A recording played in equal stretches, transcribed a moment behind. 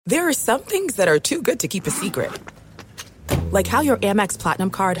There are some things that are too good to keep a secret. Like how your Amex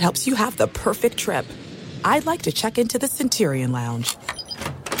Platinum card helps you have the perfect trip. I'd like to check into the Centurion Lounge.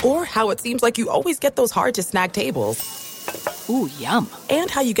 Or how it seems like you always get those hard-to-snag tables. Ooh, yum.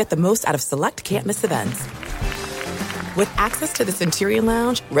 And how you get the most out of select can't-miss events. With access to the Centurion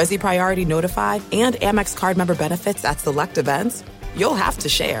Lounge, Resi Priority Notified, and Amex card member benefits at select events, you'll have to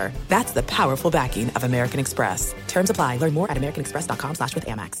share. That's the powerful backing of American Express. Terms apply. Learn more at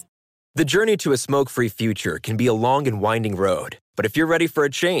americanexpress.com/withAmex. The journey to a smoke-free future can be a long and winding road. But if you're ready for a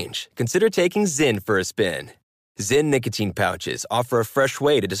change, consider taking Zyn for a spin. Zyn nicotine pouches offer a fresh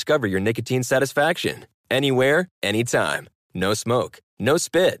way to discover your nicotine satisfaction. Anywhere, anytime. No smoke, no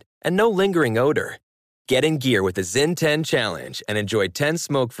spit, and no lingering odor. Get in gear with the Zyn 10 Challenge and enjoy 10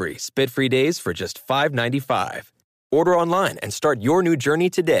 smoke-free, spit-free days for just $5.95. Order online and start your new journey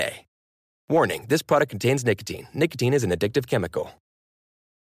today. Warning, this product contains nicotine. Nicotine is an addictive chemical.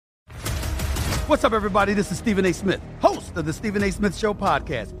 What's up, everybody? This is Stephen A. Smith, host of the Stephen A. Smith Show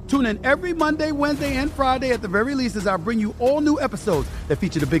podcast. Tune in every Monday, Wednesday, and Friday at the very least as I bring you all new episodes that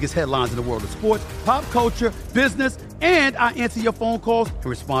feature the biggest headlines in the world of sports, pop culture, business, and I answer your phone calls and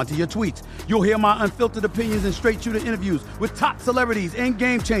respond to your tweets. You'll hear my unfiltered opinions and straight-shooter interviews with top celebrities and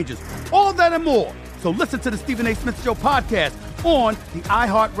game changers. All that and more. So listen to the Stephen A. Smith Show podcast on the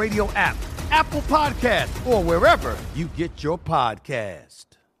iHeartRadio app, Apple Podcasts, or wherever you get your podcast.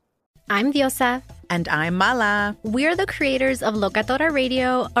 I'm Diosa. And I'm Mala. We're the creators of Locatora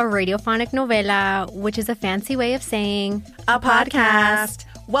Radio, a radiophonic novela, which is a fancy way of saying a podcast.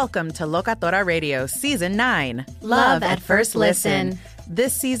 Welcome to Locatora Radio Season 9. Love at First Listen.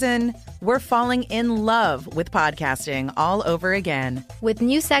 This season, we're falling in love with podcasting all over again. With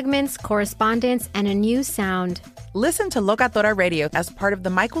new segments, correspondence, and a new sound. Listen to Locatora Radio as part of the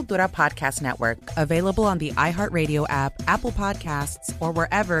My Cultura Podcast Network. Available on the iHeartRadio app, Apple Podcasts, or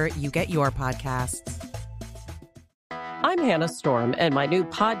wherever you get your podcasts. I'm Hannah Storm, and my new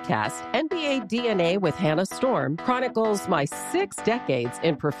podcast, NBA DNA with Hannah Storm, chronicles my 6 decades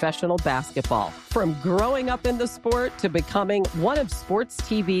in professional basketball. From growing up in the sport to becoming one of sports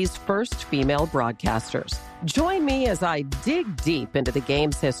TV's first female broadcasters. Join me as I dig deep into the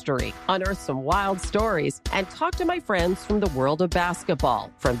game's history, unearth some wild stories, and talk to my friends from the world of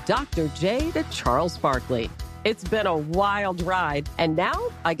basketball, from Dr. J to Charles Barkley. It's been a wild ride, and now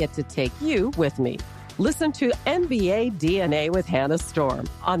I get to take you with me. Listen to NBA DNA with Hannah Storm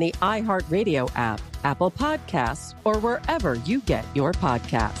on the iHeartRadio app, Apple Podcasts, or wherever you get your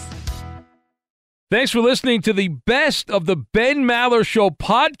podcasts. Thanks for listening to the Best of the Ben Maller Show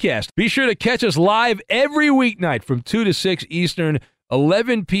podcast. Be sure to catch us live every weeknight from 2 to 6 Eastern,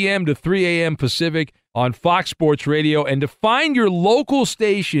 11 p.m. to 3 a.m. Pacific on Fox Sports Radio. And to find your local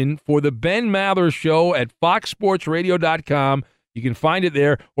station for the Ben Maller Show at foxsportsradio.com, you can find it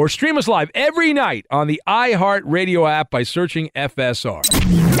there, or stream us live every night on the iHeartRadio app by searching FSR.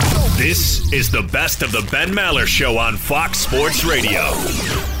 This is the Best of the Ben Maller Show on Fox Sports Radio.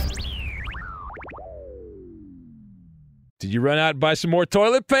 Did you run out and buy some more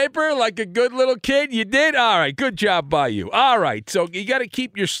toilet paper like a good little kid? You did? All right, good job by you. All right, so you got to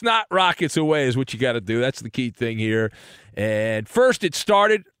keep your snot rockets away is what you got to do. That's the key thing here. And first it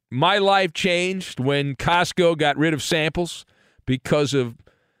started, my life changed when Costco got rid of samples because of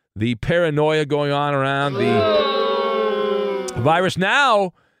the paranoia going on around the virus.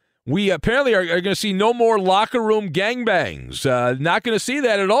 Now, we apparently are going to see no more locker room gangbangs. Not going to see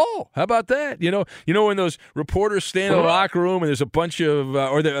that at all. How about that? You know when those reporters stand in the locker room and there's a bunch of,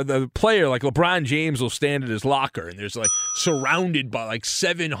 or the player like LeBron James will stand at his locker and there's like surrounded by like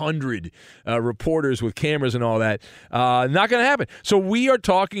 700 reporters with cameras and all that. Not going to happen. So we are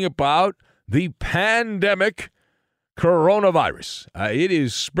talking about the pandemic coronavirus. It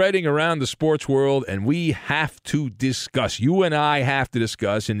is spreading around the sports world, and we have to discuss. You and I have to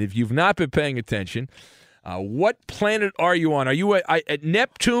discuss. And if you've not been paying attention, what planet are you on? Are you at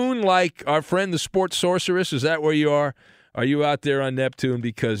Neptune, like our friend the sports sorceress? Is that where you are? Are you out there on Neptune?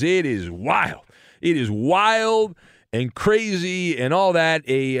 Because it is wild. It is wild and crazy and all that.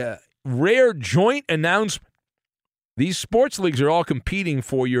 A rare joint announcement. These sports leagues are all competing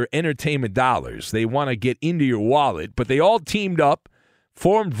for your entertainment dollars. They want to get into your wallet, but they all teamed up,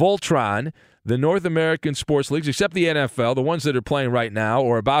 formed Voltron, the North American sports leagues, except the NFL, the ones that are playing right now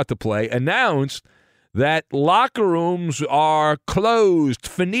or about to play, announced that locker rooms are closed,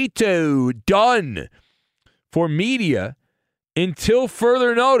 finito, done for media until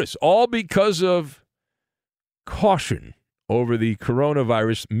further notice, all because of caution over the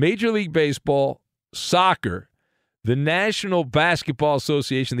coronavirus. Major League Baseball, soccer, the National Basketball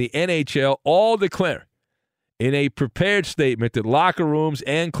Association, the NHL, all declare in a prepared statement that locker rooms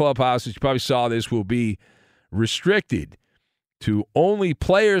and clubhouses, you probably saw this, will be restricted to only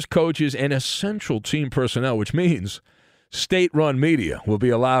players, coaches, and essential team personnel, which means state-run media will be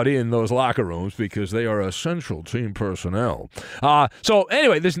allowed in those locker rooms because they are essential team personnel. So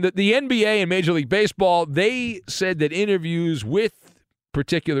anyway, listen, the NBA and Major League Baseball, they said that interviews with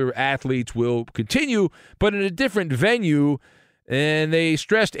particular athletes will continue, but in a different venue, and they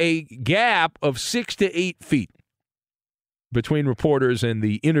stressed a gap of 6 to 8 feet between reporters and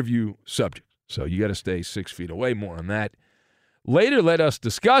the interview subject. So you got to stay 6 feet away. More on that later. Let us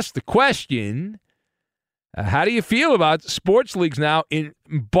discuss the question, how do you feel about sports leagues now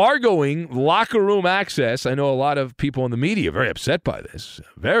embargoing locker room access? I know a lot of people in the media are very upset by this,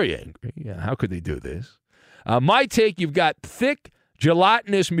 very angry. Yeah, how could they do this? My take, you've got thick,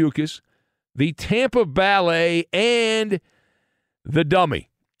 gelatinous mucus, the Tampa Ballet, and the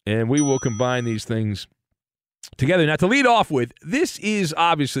dummy. And we will combine these things together. Now, to lead off with, this is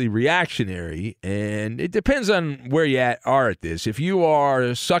obviously reactionary, and it depends on where you are at this. If you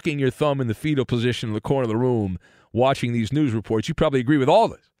are sucking your thumb in the fetal position in the corner of the room watching these news reports, you probably agree with all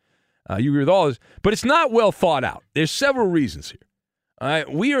this. You agree with all this, but it's not well thought out. There's several reasons here. All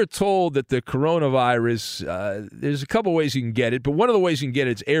right, we are told that the coronavirus, there's a couple ways you can get it, but one of the ways you can get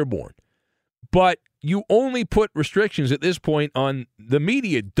it is airborne. But you only put restrictions at this point on the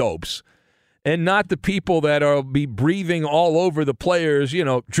media dopes and not the people that are be breathing all over the players,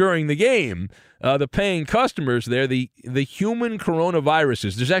 during the game. The paying customers there, the human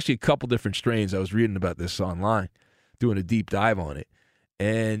coronaviruses. There's actually a couple different strains. I was reading about this online, doing a deep dive on it.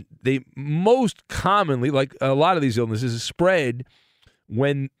 And they most commonly, like a lot of these illnesses, is spread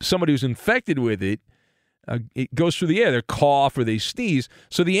when somebody who's infected with it goes through the air. They cough or they sneeze.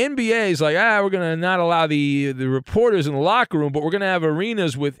 So the NBA is like, we're going to not allow the reporters in the locker room, but we're going to have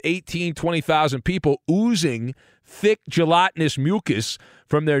arenas with 18, 20,000 people oozing thick gelatinous mucus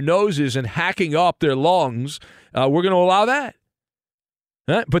from their noses and hacking up their lungs. We're going to allow that.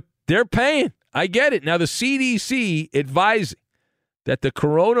 But they're paying. I get it. Now, the CDC advising that the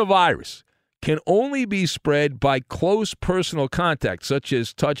coronavirus can only be spread by close personal contact, such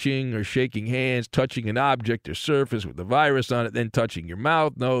as touching or shaking hands, touching an object or surface with the virus on it, then touching your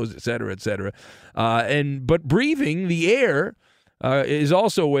mouth, nose, et cetera, et cetera. But breathing the air is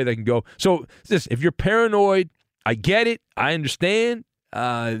also a way they can go. So if you're paranoid, I get it. I understand.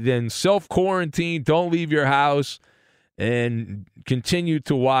 Then self-quarantine, don't leave your house, and continue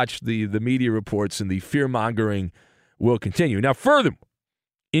to watch the media reports, and the fear-mongering will continue. Now, furthermore,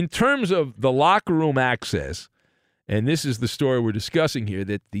 in terms of the locker room access, and this is the story we're discussing here,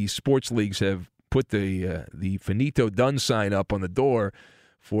 that the sports leagues have put the Finito Done sign up on the door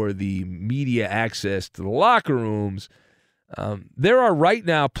for the media access to the locker rooms. There are right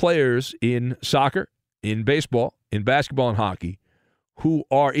now players in soccer, in baseball, in basketball, and hockey who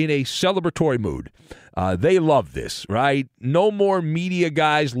are in a celebratory mood. They love this, right? No more media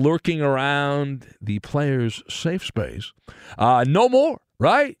guys lurking around the players' safe space. No more.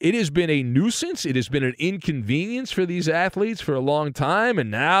 Right? It has been a nuisance. It has been an inconvenience for these athletes for a long time,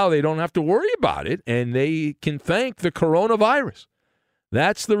 and now they don't have to worry about it, and they can thank the coronavirus.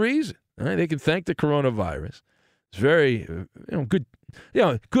 That's the reason. Right? They can thank the coronavirus. It's very good,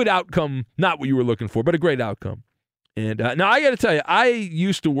 good outcome. Not what you were looking for, but a great outcome. And now I got to tell you, I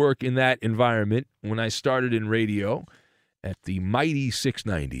used to work in that environment when I started in radio at the mighty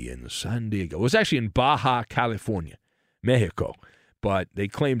 690 in San Diego. It was actually in Baja, California, Mexico. But they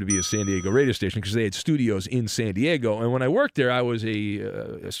claimed to be a San Diego radio station because they had studios in San Diego. And when I worked there, I was I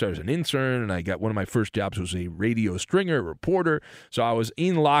started as an intern, and I got one of my first jobs was a radio stringer, a reporter. So I was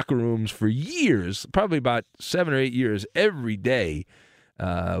in locker rooms for years, probably about 7 or 8 years, every day.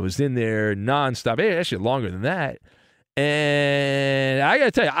 I was in there nonstop, actually longer than that. And I got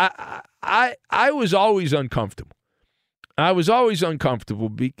to tell you, I was always uncomfortable. I was always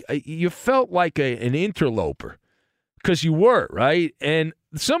uncomfortable. You felt like an interloper. Because you were, right? And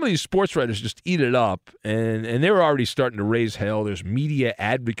some of these sports writers just eat it up, and they were already starting to raise hell. There's media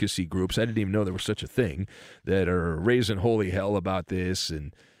advocacy groups. I didn't even know there was such a thing that are raising holy hell about this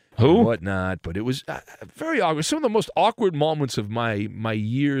and whatnot. But it was very awkward. Some of the most awkward moments of my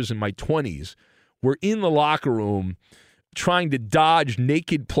years in my 20s were in the locker room trying to dodge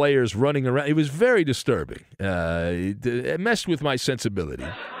naked players running around. It was very disturbing. It messed with my sensibility.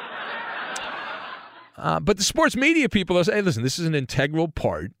 But the sports media people are saying, hey, listen, this is an integral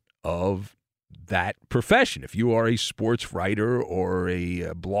part of that profession. If you are a sports writer or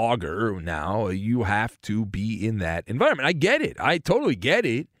a blogger now, you have to be in that environment. I get it. I totally get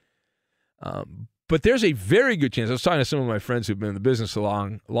it. But there's a very good chance. I was talking to some of my friends who've been in the business a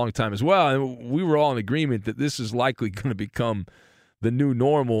long time as well, and we were all in agreement that this is likely going to become the new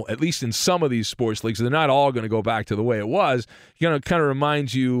normal, at least in some of these sports leagues. They're not all going to go back to the way it was. It kind of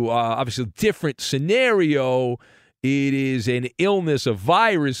reminds you, obviously, a different scenario. It is an illness, a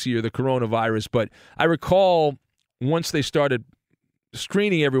virus here, the coronavirus. But I recall once they started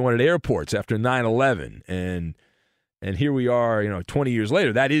screening everyone at airports after 9/11, and here we are, 20 years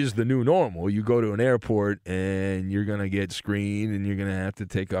later. That is the new normal. You go to an airport and you're going to get screened and you're going to have to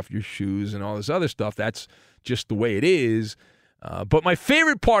take off your shoes and all this other stuff. That's just the way it is. But my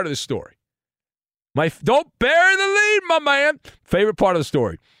favorite part of the story, don't bury the lead, my man. Favorite part of the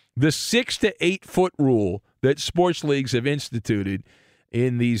story, the 6 to 8 foot rule that sports leagues have instituted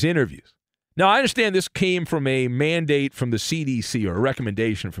in these interviews. Now, I understand this came from a mandate from the CDC or a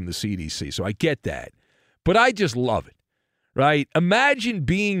recommendation from the CDC, so I get that. But I just love it, right? Imagine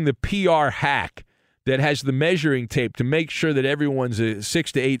being the PR hack that has the measuring tape to make sure that everyone's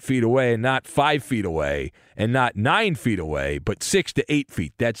 6 to 8 feet away and not 5 feet away and not 9 feet away, but 6 to 8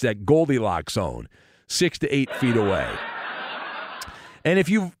 feet. That's that Goldilocks zone, 6 to 8 feet away. And if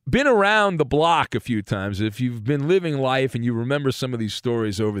you've been around the block a few times, if you've been living life and you remember some of these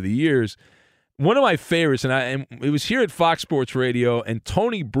stories over the years, one of my favorites, and it was here at Fox Sports Radio, and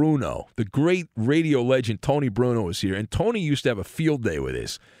Tony Bruno, the great radio legend Tony Bruno, was here. And Tony used to have a field day with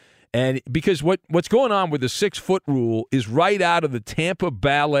this. And because what's going on with the 6 foot rule is right out of the Tampa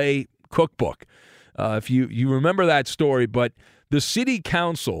Ballet cookbook. If you remember that story, but the city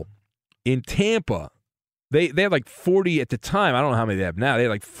council in Tampa, they had like 40 at the time. I don't know how many they have now. They had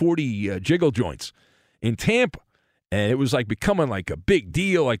like 40 jiggle joints in Tampa. And it was like becoming like a big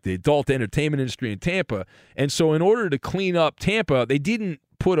deal, like the adult entertainment industry in Tampa. And so in order to clean up Tampa, they didn't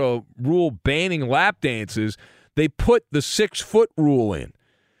put a rule banning lap dances. They put the 6 foot rule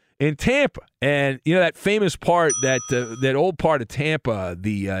in Tampa. And, that famous part, that old part of Tampa,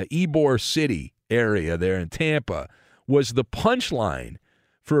 the Ybor City area there in Tampa, was the punchline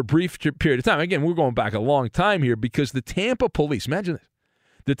for a brief period of time. Again, we're going back a long time here because the Tampa police, imagine this,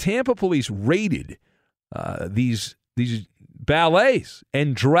 the Tampa police raided these ballets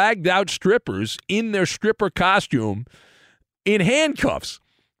and dragged out strippers in their stripper costume in handcuffs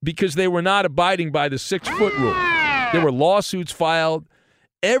because they were not abiding by the 6 foot rule. There were lawsuits filed.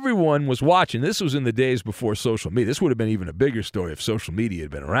 Everyone was watching. This was in the days before social media. This would have been even a bigger story if social media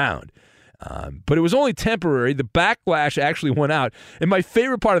had been around. But it was only temporary. The backlash actually went out. And my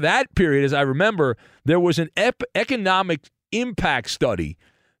favorite part of that period is I remember there was an economic impact study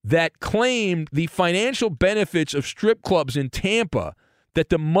that claimed the financial benefits of strip clubs in Tampa, that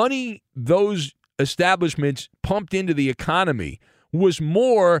the money those establishments pumped into the economy was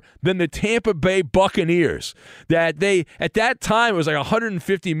more than the Tampa Bay Buccaneers. That they, at that time, it was like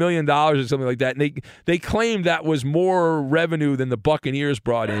 $150 million or something like that. And they claimed that was more revenue than the Buccaneers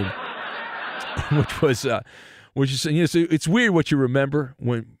brought in, which is it's weird what you remember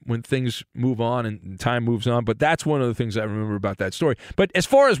when things move on and time moves on, but that's one of the things I remember about that story. But as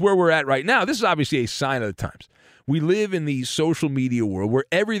far as where we're at right now, this is obviously a sign of the times. We live in the social media world where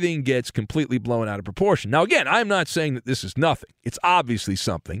everything gets completely blown out of proportion. Now, again, I'm not saying that this is nothing. It's obviously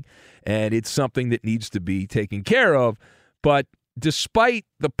something, and it's something that needs to be taken care of, but despite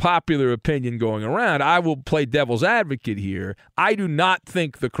the popular opinion going around, I will play devil's advocate here. I do not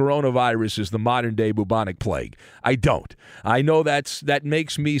think the coronavirus is the modern-day bubonic plague. I don't. I know that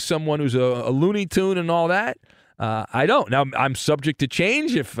makes me someone who's a Looney Tune and all that. I don't. Now, I'm subject to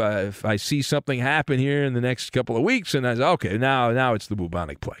change if I see something happen here in the next couple of weeks, and I say, okay, now it's the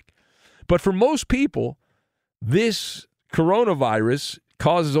bubonic plague. But for most people, this coronavirus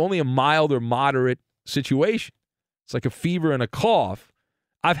causes only a mild or moderate situation. It's like a fever and a cough.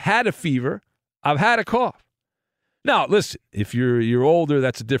 I've had a fever. I've had a cough. Now, listen, if you're older,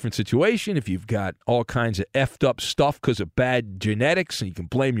 that's a different situation. If you've got all kinds of effed up stuff because of bad genetics and you can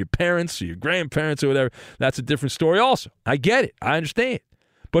blame your parents or your grandparents or whatever, that's a different story also. I get it. I understand.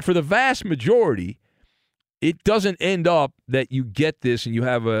 But for the vast majority, it doesn't end up that you get this and you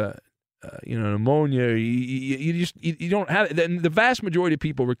have pneumonia. You don't have it. The vast majority of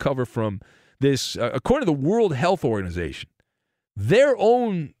people recover from this, according to the World Health Organization. Their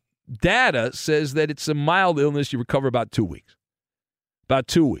own data says that it's a mild illness. You recover about 2 weeks. About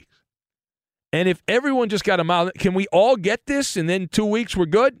 2 weeks. And if everyone just got a mild, can we all get this and then 2 weeks we're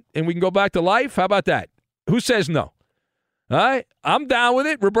good and we can go back to life? How about that? Who says no? All right, I'm down with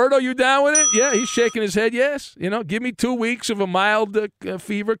it. Roberto, you down with it? Yeah, he's shaking his head, yes. Give me 2 weeks of a mild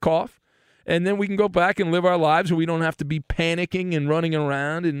fever, cough, and then we can go back and live our lives where we don't have to be panicking and running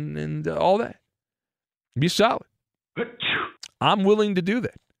around and all that. Be solid. I'm willing to do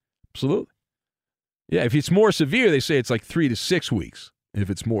that. Absolutely. Yeah, if it's more severe, they say it's like 3 to 6 weeks if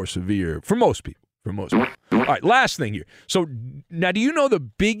it's more severe for most people. All right, last thing here. So now, do you know the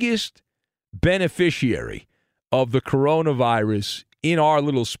biggest beneficiary of the coronavirus in our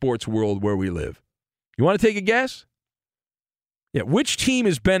little sports world where we live? You want to take a guess? Yeah, which team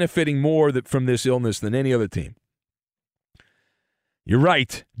is benefiting more from this illness than any other team? You're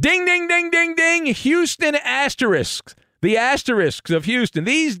right. Ding, ding, ding, ding, ding. Houston Asterisks. The Asterisks of Houston.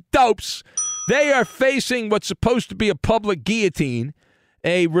 These dopes, they are facing what's supposed to be a public guillotine,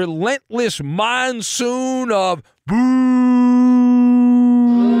 a relentless monsoon of boo,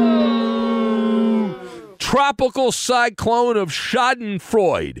 tropical cyclone of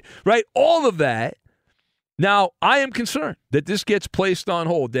schadenfreude, right? All of that. Now, I am concerned that this gets placed on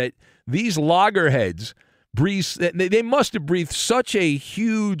hold, that these loggerheads they must have breathed such a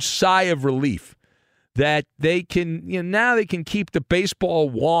huge sigh of relief that they can, now they can keep the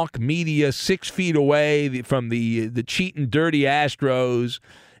baseball wonk media 6 feet away from the cheating, dirty Astros.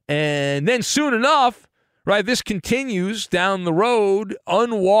 And then soon enough, right, this continues down the road,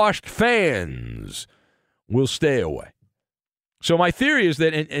 unwashed fans will stay away. So my theory is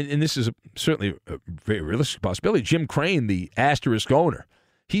that, and this is certainly a very realistic possibility, Jim Crane, the Asterisk owner,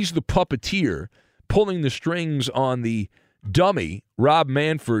 he's the puppeteer pulling the strings on the dummy Rob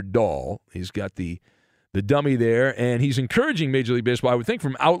Manfred doll. He's got the dummy there, and he's encouraging Major League Baseball, I would think,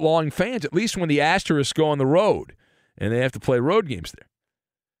 from outlawing fans, at least when the Asterisks go on the road, and they have to play road games there.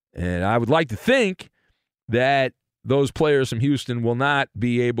 And I would like to think that those players from Houston will not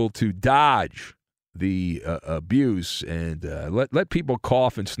be able to dodge the abuse and let people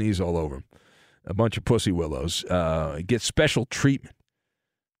cough and sneeze all over them. A bunch of pussy willows. Get special treatment.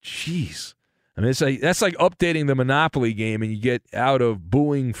 Jeez. I mean, that's like updating the Monopoly game and you get out of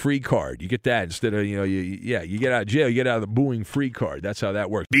booing free card. You get that instead of, you get out of jail, you get out of the booing free card. That's how that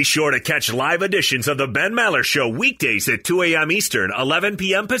works. Be sure to catch live editions of The Ben Maller Show weekdays at 2 a.m. Eastern, 11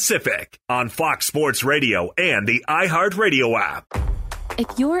 p.m. Pacific on Fox Sports Radio and the iHeartRadio app. If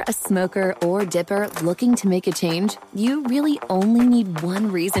you're a smoker or dipper looking to make a change, you really only need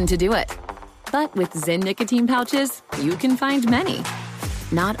one reason to do it. But with Zyn nicotine pouches, you can find many.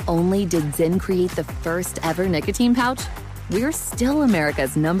 Not only did Zyn create the first ever nicotine pouch, we're still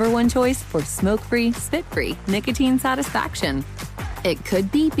America's #1 choice for smoke-free, spit-free nicotine satisfaction. It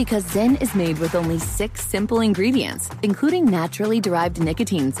could be because Zyn is made with only 6 simple ingredients, including naturally derived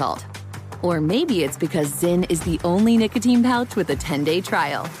nicotine salt. Or maybe it's because Zyn is the only nicotine pouch with a 10-day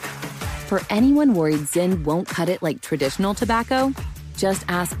trial. For anyone worried Zyn won't cut it like traditional tobacco, just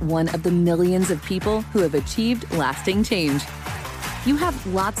ask one of the millions of people who have achieved lasting change. You have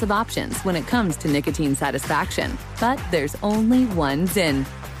lots of options when it comes to nicotine satisfaction, but there's only one Zyn.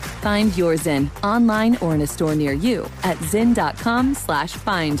 Find your Zyn online or in a store near you at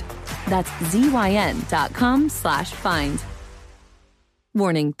zyn.com/find. That's ZYN.com/find.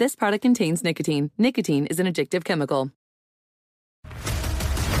 Warning, this product contains nicotine. Nicotine is an addictive chemical.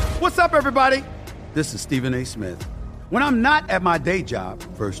 What's up, everybody? This is Stephen A. Smith. When I'm not at my day job,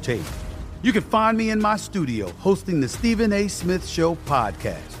 First Take, you can find me in my studio hosting the Stephen A. Smith Show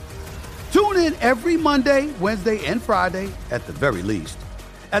podcast. Tune in every Monday, Wednesday, and Friday, at the very least,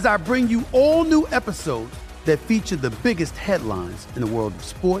 as I bring you all new episodes that feature the biggest headlines in the world of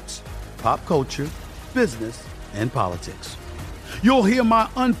sports, pop culture, business, and politics. You'll hear my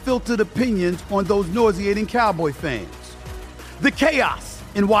unfiltered opinions on those nauseating Cowboy fans, the chaos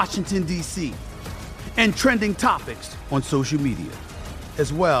in Washington, D.C., and trending topics on social media,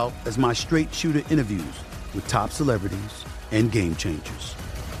 as well as my straight shooter interviews with top celebrities and game changers.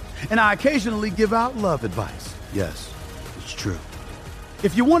 And I occasionally give out love advice. Yes, it's true.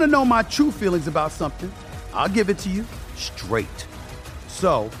 If you want to know my true feelings about something, I'll give it to you straight.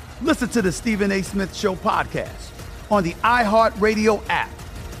 So listen to the Stephen A. Smith Show podcast on the iHeartRadio app,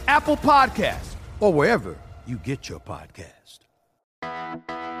 Apple Podcasts, or wherever you get your podcast.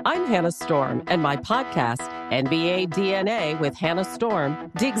 I'm Hannah Storm, and my podcast, NBA DNA with Hannah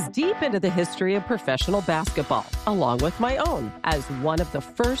Storm, digs deep into the history of professional basketball, along with my own, as one of the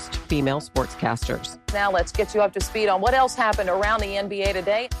first female sportscasters. Now let's get you up to speed on what else happened around the NBA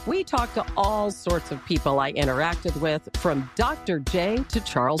today. We talk to all sorts of people I interacted with, from Dr. J to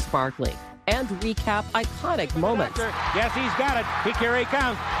Charles Barkley, and recap iconic moments. Yes, he's got it. Here he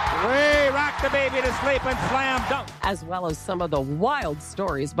comes. Way rock the baby to sleep and slam dunk. As well as some of the wild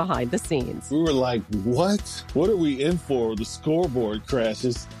stories behind the scenes. We were like, what? What are we in for? The scoreboard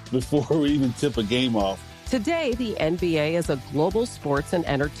crashes before we even tip a game off. Today, the NBA is a global sports and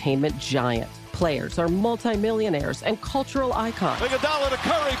entertainment giant. Players are multimillionaires and cultural icons. Iguodala to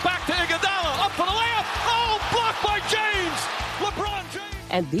Curry, back to Iguodala, up for the layup. Oh, blocked by James. LeBron James.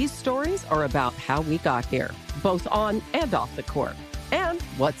 And these stories are about how we got here, both on and off the court. And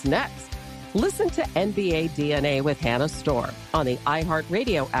what's next? Listen to NBA DNA with Hannah Storm on the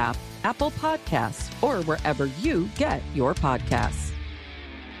iHeartRadio app, Apple Podcasts, or wherever you get your podcasts.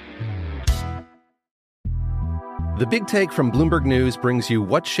 The Big Take from Bloomberg News brings you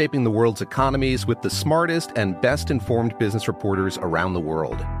what's shaping the world's economies with the smartest and best-informed business reporters around the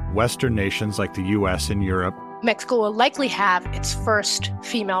world. Western nations like the U.S. and Europe. Mexico will likely have its first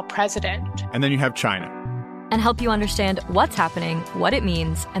female president. And then you have China. And help you understand what's happening, what it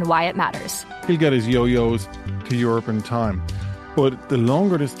means, and why it matters. He'll get his yo-yos to Europe in time. But the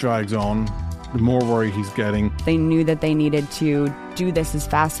longer this drags on, the more worry he's getting. They knew that they needed to do this as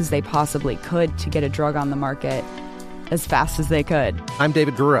fast as they possibly could to get a drug on the market as fast as they could. I'm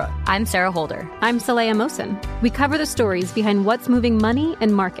David Gura. I'm Sarah Holder. I'm Saleha Mohsen. We cover the stories behind what's moving money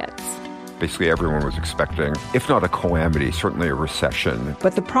and markets. Basically, everyone was expecting, if not a calamity, certainly a recession.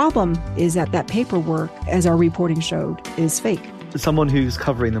 But the problem is that paperwork, as our reporting showed, is fake. As someone who's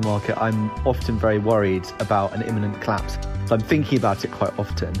covering the market, I'm often very worried about an imminent collapse. So I'm thinking about it quite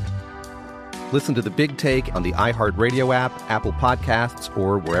often. Listen to The Big Take on the iHeartRadio app, Apple Podcasts,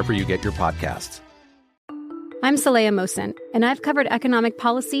 or wherever you get your podcasts. I'm Saleha Mohsen, and I've covered economic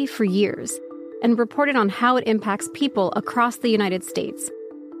policy for years and reported on how it impacts people across the United States.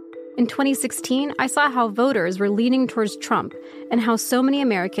 In 2016, I saw how voters were leaning towards Trump and how so many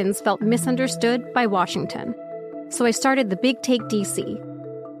Americans felt misunderstood by Washington. So I started The Big Take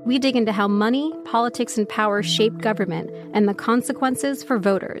DC. We dig into how money, politics, and power shape government and the consequences for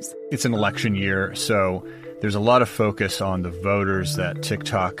voters. It's an election year, so there's a lot of focus on the voters that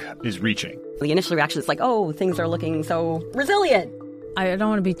TikTok is reaching. The initial reaction is like, oh, things are looking so resilient. I don't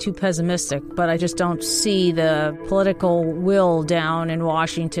want to be too pessimistic, but I just don't see the political will down in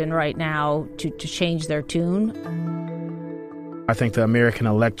Washington right now to change their tune. I think the American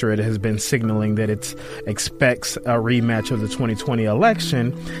electorate has been signaling that it expects a rematch of the 2020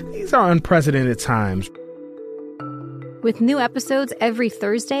 election. These are unprecedented times. With new episodes every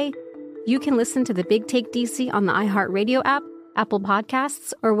Thursday, you can listen to The Big Take DC on the iHeartRadio app, Apple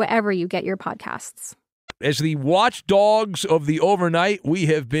Podcasts, or wherever you get your podcasts. As the watchdogs of the overnight, we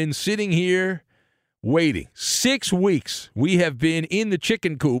have been sitting here waiting. 6 weeks we have been in the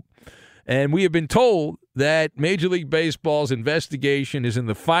chicken coop, and we have been told that Major League Baseball's investigation is in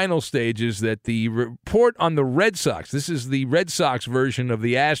the final stages, that the report on the Red Sox, this is the Red Sox version of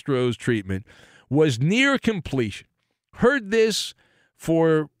the Astros treatment, was near completion. Heard this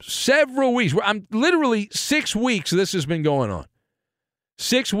for several weeks. I'm literally 6 weeks this has been going on.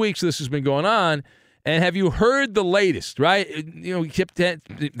 6 weeks this has been going on. And have you heard the latest, right? You know,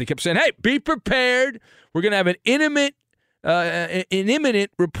 they kept saying, hey, be prepared. We're going to have an imminent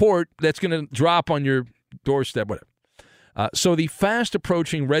report that's going to drop on your doorstep, whatever. So the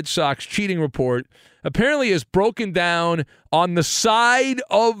fast-approaching Red Sox cheating report apparently is broken down on the side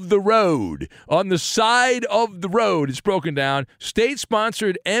of the road. On the side of the road, it's broken down.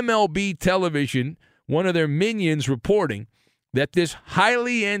 State-sponsored MLB television, one of their minions, reporting that this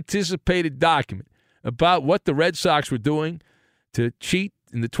highly anticipated document about what the Red Sox were doing to cheat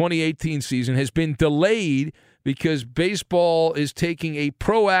in the 2018 season has been delayed because baseball is taking a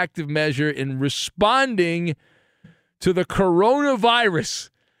proactive measure in responding to the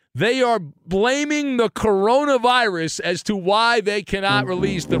coronavirus. They are blaming the coronavirus as to why they cannot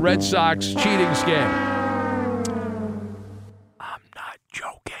release the Red Sox cheating scandal. I'm not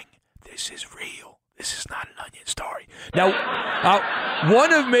joking. This is real. This is not an Onion story. Now,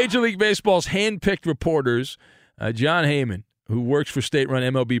 one of Major League Baseball's hand-picked reporters, John Heyman, who works for state-run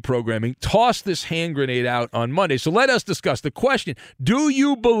MLB programming, tossed this hand grenade out on Monday. So let us discuss the question. Do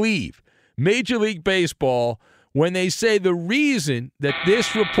you believe Major League Baseball when they say the reason that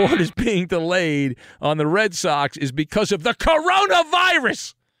this report is being delayed on the Red Sox is because of the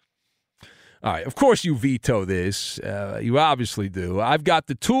coronavirus? All right, of course you veto this. You obviously do. I've got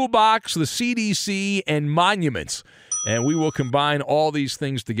the toolbox, the CDC, and monuments. And we will combine all these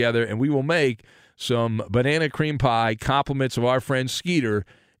things together, and we will make some banana cream pie compliments of our friend Skeeter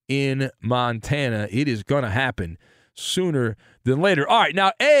in Montana. It is going to happen sooner than later. All right,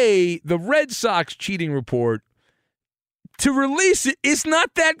 now, the Red Sox cheating report, to release it is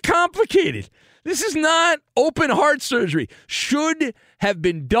not that complicated. This is not open heart surgery. Should have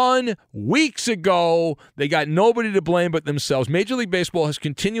been done weeks ago. They got nobody to blame but themselves. Major League Baseball has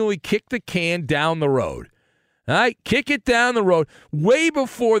continually kicked the can down the road. All right, kick it down the road way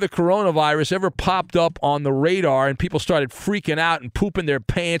before the coronavirus ever popped up on the radar and people started freaking out and pooping their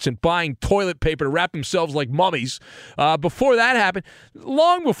pants and buying toilet paper to wrap themselves like mummies. Before that happened,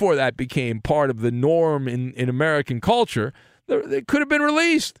 long before that became part of the norm in American culture, They could have been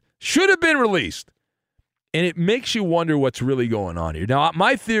released. Should have been released. And it makes you wonder what's really going on here. Now,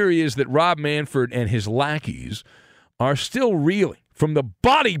 my theory is that Rob Manfred and his lackeys are still reeling from the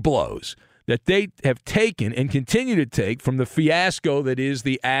body blows that they have taken and continue to take from the fiasco that is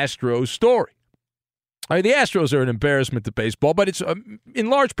the Astros story. I mean, the Astros are an embarrassment to baseball, but it's in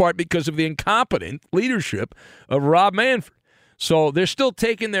large part because of the incompetent leadership of Rob Manfred. So they're still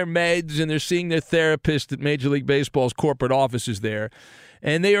taking their meds and they're seeing their therapist at Major League Baseball's corporate offices there.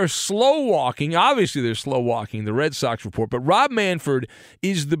 And they are slow-walking. Obviously, they're slow-walking the Red Sox report. But Rob Manfred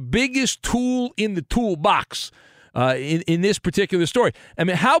is the biggest tool in the toolbox in this particular story. I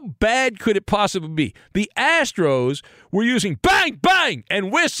mean, how bad could it possibly be? The Astros were using bang, bang,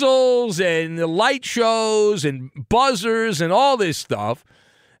 and whistles and the light shows and buzzers and all this stuff.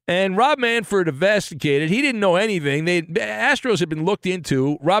 And Rob Manfred investigated. He didn't know anything. The Astros had been looked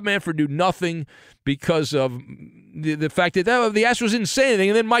into. Rob Manfred knew nothing because of the fact that the Astros didn't say anything.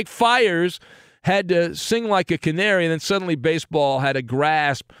 And then Mike Fiers had to sing like a canary, and then suddenly baseball had a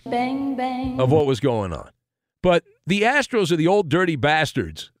grasp bang, bang. Of what was going on. But the Astros are the old dirty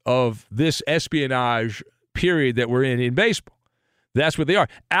bastards of this espionage period that we're in baseball. That's what they are.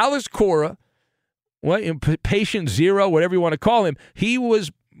 Alex Cora, patient zero, whatever you want to call him, he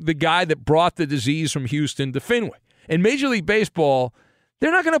was the guy that brought the disease from Houston to Fenway. In Major League Baseball,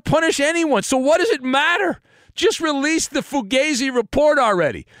 they're not going to punish anyone. So what does it matter? Just release the Fugazi report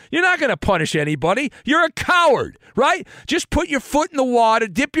already. You're not going to punish anybody. You're a coward, right? Just put your foot in the water,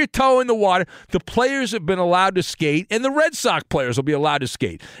 dip your toe in the water. The players have been allowed to skate, and the Red Sox players will be allowed to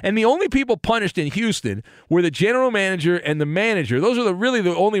skate. And the only people punished in Houston were the general manager and the manager. Those are really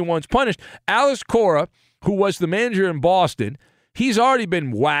the only ones punished. Alex Cora, who was the manager in Boston, he's already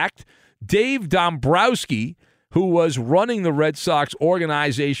been whacked. Dave Dombrowski, who was running the Red Sox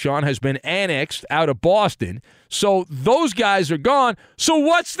organization, has been annexed out of Boston. So those guys are gone. So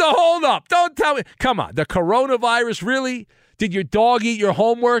what's the holdup? Don't tell me. Come on, the coronavirus, really? Did your dog eat your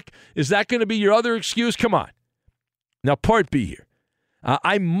homework? Is that going to be your other excuse? Come on. Now, part B here.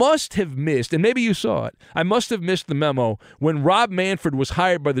 I must have missed, and maybe you saw it, I must have missed the memo when Rob Manfred was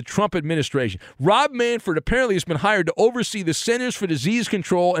hired by the Trump administration. Rob Manfred apparently has been hired to oversee the Centers for Disease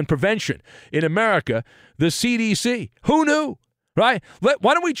Control and Prevention in America, the CDC. Who knew? Right?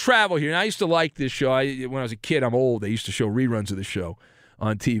 Why don't we travel here? And I used to like this show. When I was a kid, I'm old. They used to show reruns of the show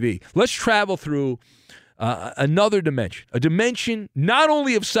on TV. Let's travel through another dimension, a dimension not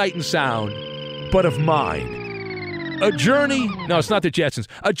only of sight and sound, but of mind. A journey, no, it's not the Jetsons,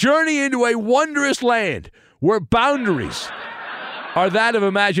 a journey into a wondrous land where boundaries are that of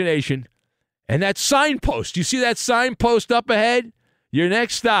imagination. And that signpost, you see that signpost up ahead? Your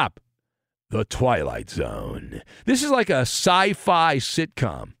next stop, the Twilight Zone. This is like a sci-fi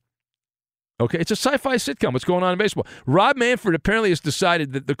sitcom. Okay, it's a sci-fi sitcom. What's going on in baseball? Rob Manfred apparently has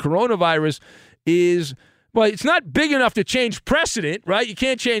decided that the coronavirus is... Well, it's not big enough to change precedent, right? You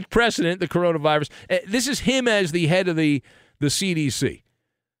can't change precedent, the coronavirus. This is him as the head of the CDC,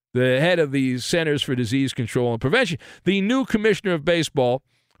 the head of the Centers for Disease Control and Prevention. The new commissioner of baseball,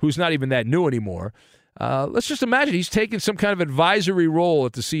 who's not even that new anymore, let's just imagine he's taking some kind of advisory role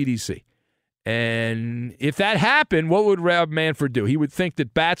at the CDC. And if that happened, what would Rob Manfred do? He would think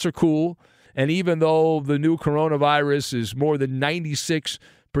that bats are cool, and even though the new coronavirus is more than 96%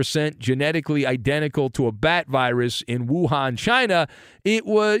 genetically identical to a bat virus in Wuhan, China, it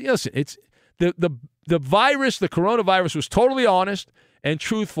was, listen, it's the virus, the coronavirus was totally honest and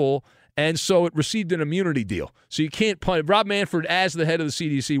truthful, and so it received an immunity deal. So you can't punish. Rob Manfred, as the head of the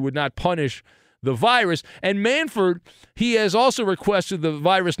CDC, would not punish the virus. And Manfred, he has also requested the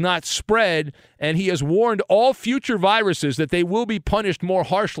virus not spread, and he has warned all future viruses that they will be punished more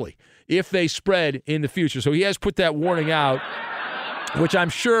harshly if they spread in the future. So he has put that warning out, which I'm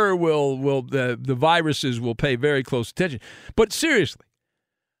sure the viruses will pay very close attention. But seriously,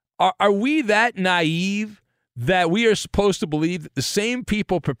 are we that naive that we are supposed to believe that the same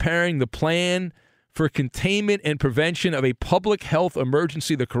people preparing the plan for containment and prevention of a public health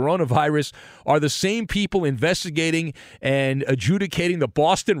emergency, the coronavirus, are the same people investigating and adjudicating the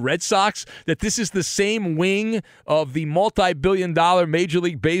Boston Red Sox? That this is the same wing of the multi-billion-dollar Major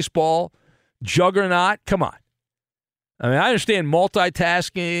League Baseball juggernaut? Come on. I mean, I understand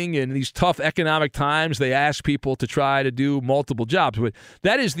multitasking and these tough economic times, they ask people to try to do multiple jobs, but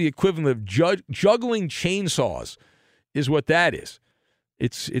that is the equivalent of juggling chainsaws is what that is.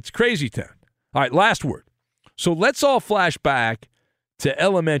 It's crazy town. All right, last word. So let's all flash back to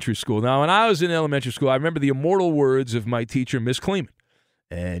elementary school. Now, when I was in elementary school, I remember the immortal words of my teacher, Miss Kleeman.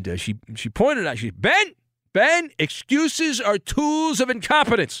 And she pointed out, she said, Ben, excuses are tools of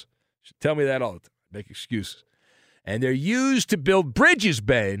incompetence. She'd tell me that all the time, make excuses. And they're used to build bridges,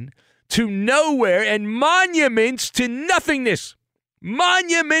 Ben, to nowhere and monuments to nothingness.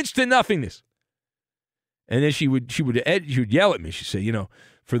 Monuments to nothingness. And then she would yell at me. She'd say,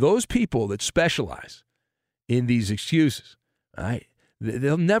 for those people that specialize in these excuses, right,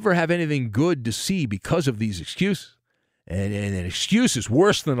 they'll never have anything good to see because of these excuses. And an excuse is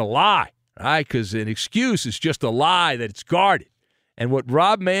worse than a lie, right? Because an excuse is just a lie that it's guarded. And what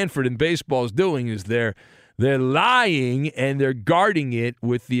Rob Manfred in baseball is doing is they're lying and they're guarding it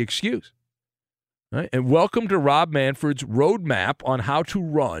with the excuse. Right? And welcome to Rob Manfred's roadmap on how to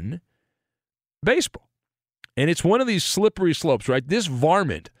run baseball. And it's one of these slippery slopes, right? This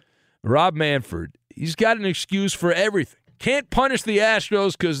varmint, Rob Manfred, he's got an excuse for everything. Can't punish the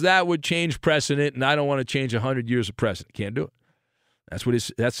Astros because that would change precedent, and I don't want to change 100 years of precedent. Can't do it.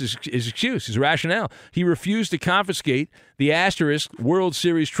 That's his excuse, his rationale. He refused to confiscate the Asterisk World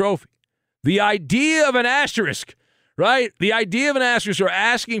Series trophy. The idea of an asterisk, right? The idea of an asterisk or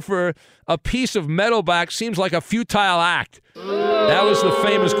asking for a piece of metal back seems like a futile act. That was the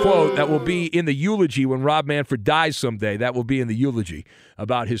famous quote that will be in the eulogy when Rob Manfred dies someday. That will be in the eulogy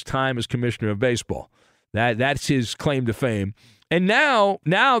about his time as commissioner of baseball. That's his claim to fame. And now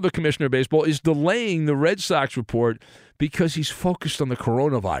the commissioner of baseball is delaying the Red Sox report because he's focused on the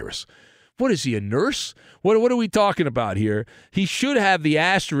coronavirus. What is he, a nurse? What are we talking about here? He should have the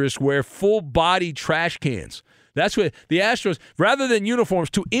asterisk wear full-body trash cans. That's what the Astros, rather than uniforms,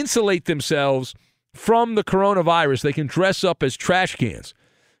 to insulate themselves from the coronavirus, they can dress up as trash cans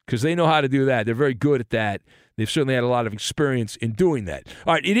because they know how to do that. They're very good at that. They've certainly had a lot of experience in doing that.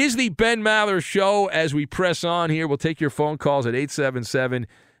 All right, it is the Ben Maller Show. As we press on here, we'll take your phone calls at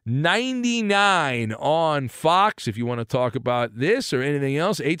 877-99 on Fox if you want to talk about this or anything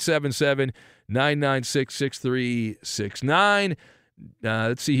else. 877-996-6369.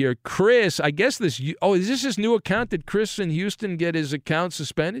 Let's see here. Chris, I guess is this his new account? Did Chris in Houston get his account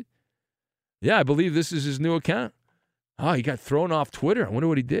suspended? Yeah, I believe this is his new account. Oh, he got thrown off Twitter. I wonder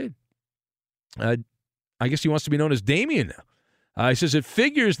what he did. I guess he wants to be known as Damien now. He says it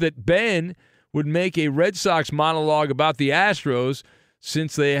figures that Ben would make a Red Sox monologue about the Astros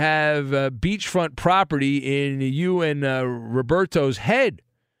since they have beachfront property in you and Roberto's head.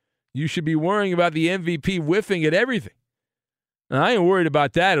 You should be worrying about the MVP whiffing at everything. Now, I ain't worried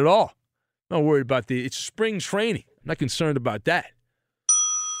about that at all. I'm not worried about it's spring training. I'm not concerned about that.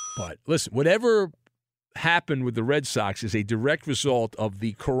 But listen, whatever happened with the Red Sox is a direct result of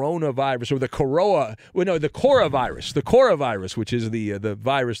the coronavirus or the coronavirus, which is the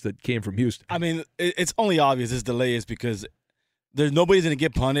virus that came from Houston. I mean, it's only obvious this delay is because nobody's going to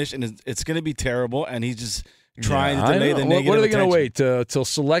get punished, and it's going to be terrible, and he's just trying to delay the negative. What are they going to wait till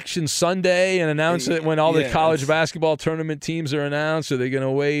Selection Sunday and announce it when all the college basketball tournament teams are announced? Are they going to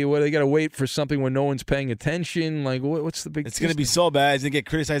wait? What, they got to wait for something when no one's paying attention? Like, what's the big? It's going to be so bad. He's going to get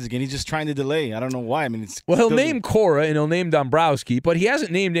criticized again. He's just trying to delay. I don't know why. I mean, he'll name Cora and he'll name Dombrowski, but he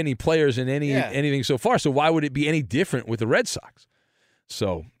hasn't named any players in anything so far. So why would it be any different with the Red Sox?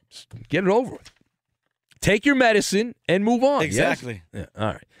 So get it over with. Take your medicine and move on. Exactly. Yes? Yeah.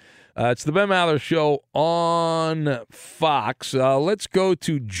 All right. It's the Ben Maller Show on Fox. Let's go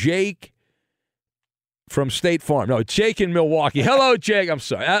to Jake from State Farm. No, Jake in Milwaukee. Hello, Jake. I'm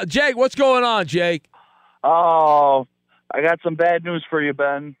sorry. Jake, what's going on, Jake? Oh, I got some bad news for you,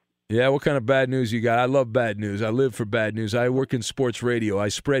 Ben. Yeah, what kind of bad news you got? I love bad news. I live for bad news. I work in sports radio. I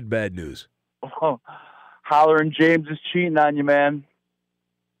spread bad news. Oh, Hollering James is cheating on you, man.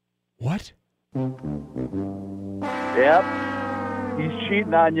 What? Yep. He's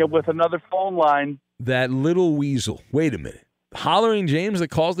cheating on you with another phone line. That little weasel. Wait a minute. Hollering James that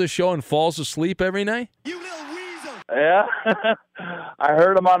calls this show and falls asleep every night? You little weasel. Yeah. I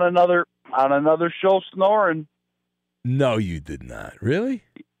heard him on another show snoring. No, you did not. Really?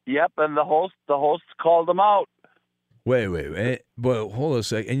 Yep, and the host called him out. Wait. But hold on a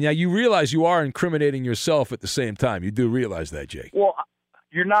second. And now you realize you are incriminating yourself at the same time. You do realize that, Jake. Well,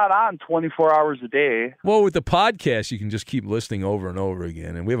 you're not on 24 hours a day. Well, with the podcast, you can just keep listening over and over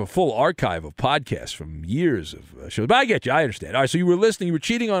again. And we have a full archive of podcasts from years of shows. But I get you. I understand. All right, so you were listening. You were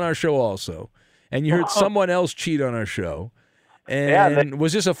cheating on our show also. And you heard someone else cheat on our show. And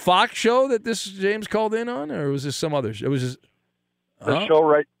was this a Fox show that this James called in on? Or was this some other show? It was the show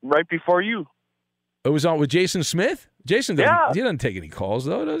right before you. It was on with Jason Smith? Jason doesn't, he doesn't take any calls,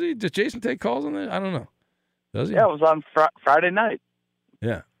 though, does he? Does Jason take calls on that? I don't know. Does he? Yeah, it was on Friday night.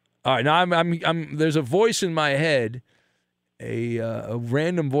 Yeah. All right. Now I'm. There's a voice in my head, a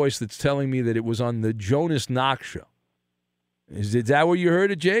random voice that's telling me that it was on the Jonas Knox show. Is that where you heard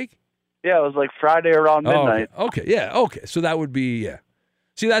it, Jake? Yeah, it was like Friday around midnight. Okay. Yeah. Okay. So that would be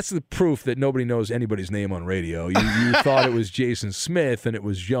See, that's the proof that nobody knows anybody's name on radio. You thought it was Jason Smith, and it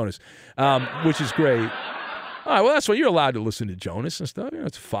was Jonas, which is great. All right, well, that's why you're allowed to listen to Jonas and stuff.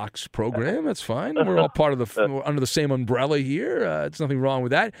 It's a Fox program. That's fine. We're all part of under the same umbrella here. It's nothing wrong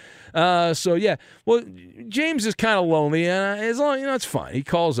with that. So, yeah. Well, James is kind of lonely, and as long it's fine. He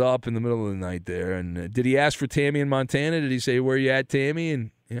calls up in the middle of the night there. And did he ask for Tammy in Montana? Did he say, "Where you at, Tammy?" And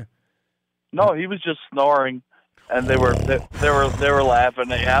yeah. No, he was just snoring, and they were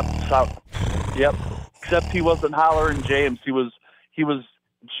laughing. Yep. Except he wasn't hollering James. He was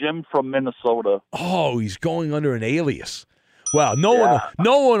Jim from Minnesota. Oh, he's going under an alias. Well, no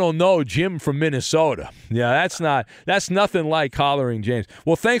one will know Jim from Minnesota. Yeah, that's nothing like hollering James.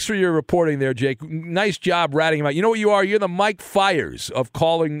 Well, thanks for your reporting there, Jake. Nice job ratting him out. You know what you are? You're the Mike Fiers of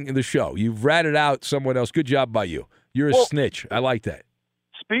calling the show. You've ratted out someone else. Good job by you. You're a snitch. I like that.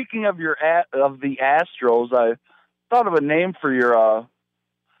 Speaking of the Astros, I thought of a name for your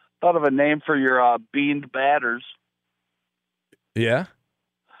beaned batters. Yeah.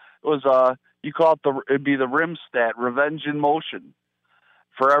 It was you call it it'd be the rim stat, revenge in motion.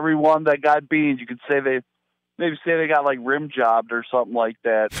 For everyone that got beans, you could say they got like rim jobbed or something like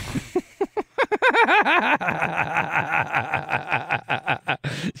that.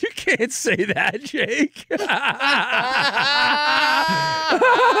 You can't say that, Jake. I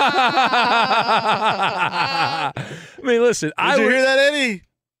mean, listen. Did you hear that, Eddie?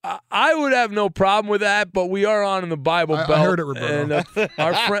 I would have no problem with that, but we are on in the Bible Belt. I heard it, Roberto.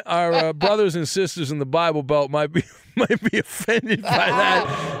 And our brothers and sisters in the Bible Belt might be offended by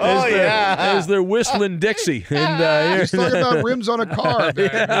that. As they're whistling Dixie. And he's talking about rims on a car,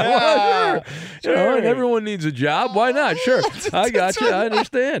 man. Well, sure. Everyone needs a job. Why not? Sure. I got you. I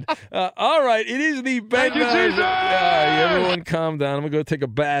understand. All right. It is the Ben. Thank you, Jesus. Everyone calm down. I'm going to go take a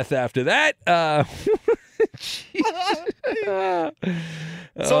bath after that.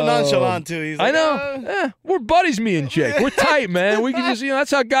 So nonchalant too. He's like, I know. We're buddies, me and Jake. We're tight, man. We can just, that's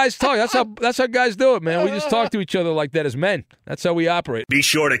how guys talk. That's how guys do it, man. We just talk to each other like that as men. That's how we operate. Be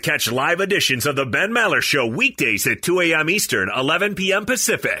sure to catch live editions of the Ben Maller Show weekdays at 2 a.m. Eastern, 11 p.m.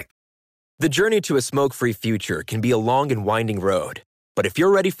 Pacific. The journey to a smoke-free future can be a long and winding road, but if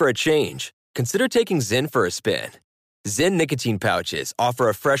you're ready for a change, consider taking Zyn for a spin. Zyn nicotine pouches offer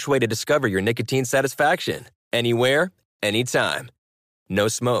a fresh way to discover your nicotine satisfaction. Anywhere, anytime. No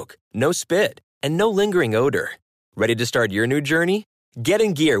smoke, no spit, and no lingering odor. Ready to start your new journey? Get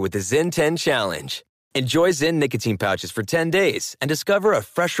in gear with the Zyn 10 Challenge. Enjoy Zyn nicotine pouches for 10 days and discover a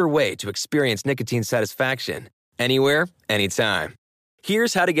fresher way to experience nicotine satisfaction. Anywhere, anytime.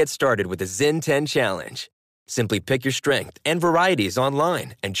 Here's how to get started with the Zyn 10 Challenge. Simply pick your strength and varieties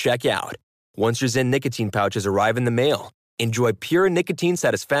online and check out. Once your Zyn nicotine pouches arrive in the mail, enjoy pure nicotine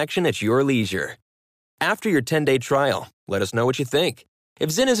satisfaction at your leisure. After your 10-day trial, let us know what you think. If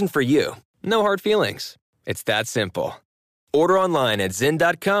Zyn isn't for you, no hard feelings. It's that simple. Order online at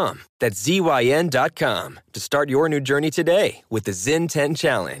Zyn.com, that's ZYN.com, to start your new journey today with the Zyn 10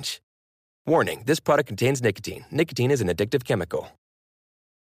 Challenge. Warning, this product contains nicotine. Nicotine is an addictive chemical.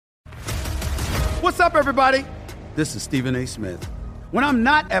 What's up, everybody? This is Stephen A. Smith. When I'm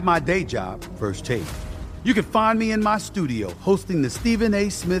not at my day job, First Take, you can find me in my studio hosting the Stephen A.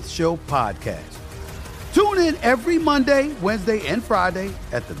 Smith Show podcast. Tune in every Monday, Wednesday, and Friday,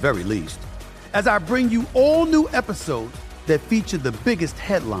 at the very least, as I bring you all new episodes that feature the biggest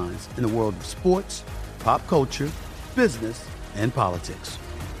headlines in the world of sports, pop culture, business, and politics.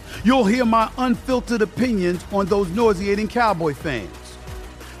 You'll hear my unfiltered opinions on those nauseating Cowboy fans,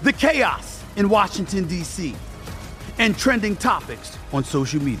 the chaos in Washington, D.C., and trending topics on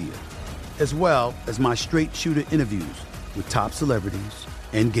social media, as well as my straight shooter interviews with top celebrities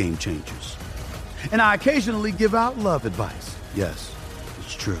and game changers. And I occasionally give out love advice. Yes,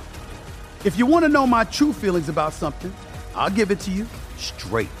 it's true. If you want to know my true feelings about something, I'll give it to you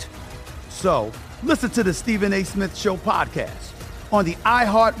straight. So listen to the Stephen A. Smith Show podcast on the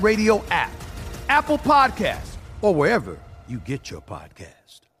iHeartRadio app, Apple Podcasts, or wherever you get your podcast.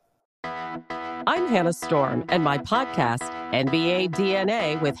 I'm Hannah Storm, and my podcast, NBA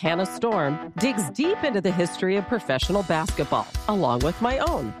DNA with Hannah Storm, digs deep into the history of professional basketball, along with my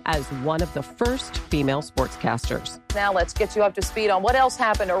own, as one of the first female sportscasters. Now let's get you up to speed on what else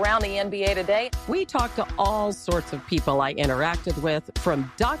happened around the NBA today. We talked to all sorts of people I interacted with,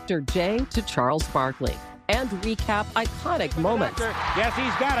 from Dr. J to Charles Barkley, and recap iconic moments. Yes,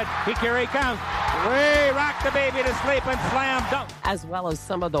 he's got it. Here he comes. Way rock the baby to sleep and slam dunk. As well as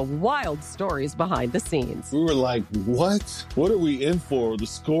some of the wild stories behind the scenes. We were like, what? What are we in for? The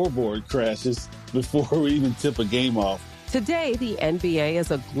scoreboard crashes before we even tip a game off. Today, the NBA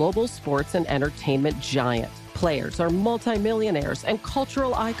is a global sports and entertainment giant. players are multimillionaires and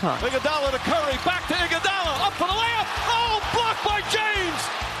cultural icons. Iguodala to Curry, back to Iguodala, up for the layup. Oh, blocked by James.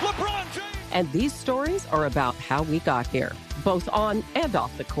 LeBron James. And these stories are about how we got here, both on and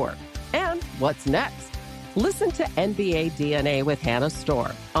off the court. And what's next? Listen to NBA DNA with Hannah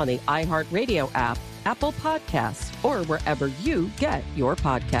Storm on the iHeartRadio app, Apple Podcasts, or wherever you get your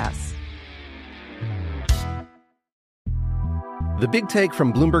podcasts. The Big Take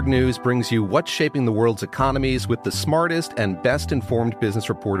from Bloomberg News brings you what's shaping the world's economies with the smartest and best-informed business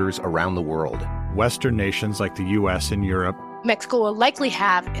reporters around the world. Western nations like the U.S. and Europe. Mexico will likely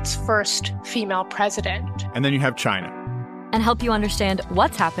have its first female president. And then you have China. And help you understand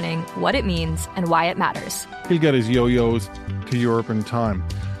what's happening, what it means, and why it matters. He'll get his yo-yos to Europe in time.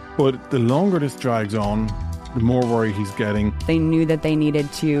 But the longer this drags on, the more worry he's getting. They knew that they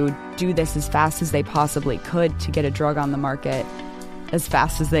needed to do this as fast as they possibly could to get a drug on the market as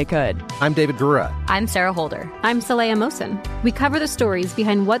fast as they could. I'm David Gura. I'm Sarah Holder. I'm Saleha Mohsen. We cover the stories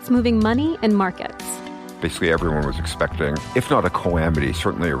behind what's moving money and markets. Basically, everyone was expecting, if not a calamity,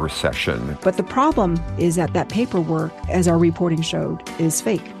 certainly a recession. But the problem is that paperwork, as our reporting showed, is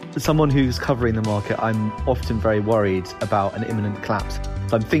fake. As someone who's covering the market, I'm often very worried about an imminent collapse.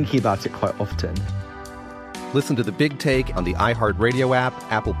 So I'm thinking about it quite often. Listen to The Big Take on the iHeartRadio app,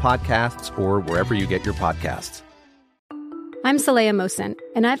 Apple Podcasts, or wherever you get your podcasts. I'm Saleha Mohsen,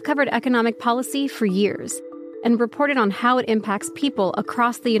 and I've covered economic policy for years and reported on how it impacts people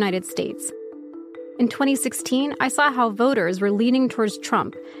across the United States. In 2016, I saw how voters were leaning towards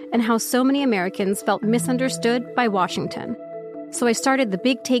Trump and how so many Americans felt misunderstood by Washington. So I started The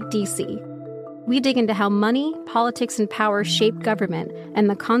Big Take DC. We dig into how money, politics, and power shape government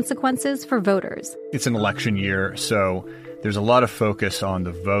and the consequences for voters. It's an election year, so there's a lot of focus on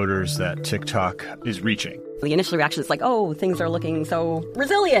the voters that TikTok is reaching. The initial reaction is like, oh, things are looking so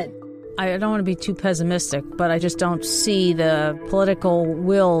resilient. I don't want to be too pessimistic, but I just don't see the political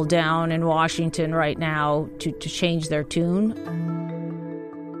will down in Washington right now to change their tune.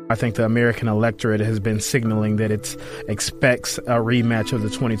 I think the American electorate has been signaling that it expects a rematch of the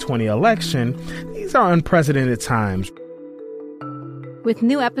 2020 election. These are unprecedented times. With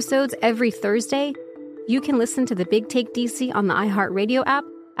new episodes every Thursday, you can listen to The Big Take DC on the iHeartRadio app,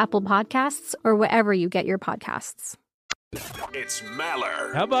 Apple Podcasts, or wherever you get your podcasts. It's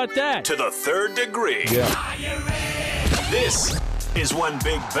Maller. How about that? To the third degree. Yeah. This is when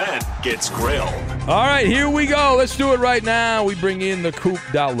Big Ben gets grilled. All right, here we go. Let's do it right now. We bring in the Coop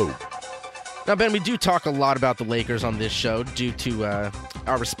da Loop. Now, Ben, we do talk a lot about the Lakers on this show due to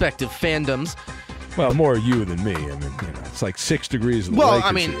our respective fandoms. Well, more you than me. I mean, it's like 6 degrees of the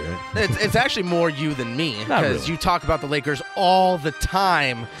Lakers here, right? it's actually more you than me Not because really. you talk about the Lakers all the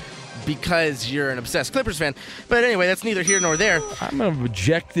time because you're an obsessed Clippers fan. But anyway, that's neither here nor there. I'm an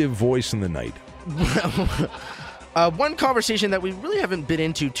objective voice in the night. One conversation that we really haven't been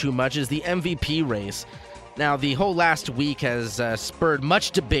into too much is the MVP race. Now, the whole last week has spurred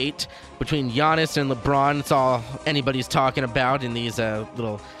much debate between Giannis and LeBron. It's all anybody's talking about in these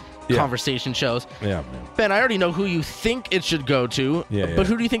little conversation shows. Yeah. Ben, I already know who you think it should go to, Yeah. but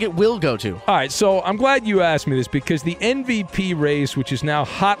who do you think it will go to? All right, so I'm glad you asked me this because the MVP race, which is now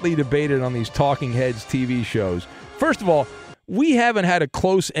hotly debated on these Talking Heads TV shows, first of all, we haven't had a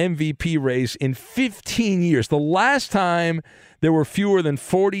close MVP race in 15 years. The last time there were fewer than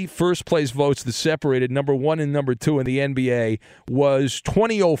 40 first-place votes that separated number 1 and number 2 in the NBA was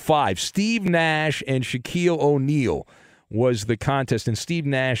 2005. Steve Nash and Shaquille O'Neal was the contest, and Steve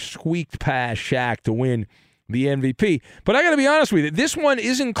Nash squeaked past Shaq to win the MVP. But I got to be honest with you, this one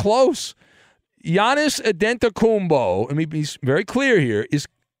isn't close. Giannis Antetokounmpo, let me be very clear here, is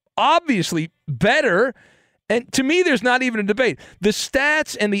obviously better. And to me, there's not even a debate. The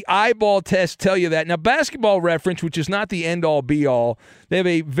stats and the eyeball test tell you that. Now, Basketball Reference, which is not the end-all, be-all, they have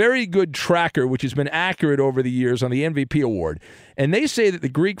a very good tracker, which has been accurate over the years on the MVP award. And they say that the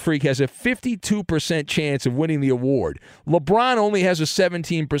Greek Freak has a 52% chance of winning the award. LeBron only has a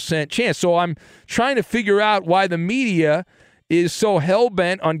 17% chance. So I'm trying to figure out why the media is so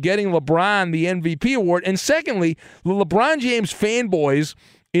hell-bent on getting LeBron the MVP award. And secondly, the LeBron James fanboys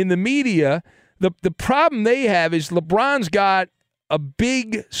in the media, the problem they have is LeBron's got a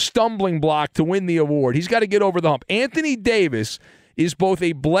big stumbling block to win the award. He's got to get over the hump. Anthony Davis is both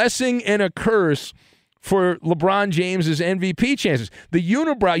a blessing and a curse for LeBron James's MVP chances. The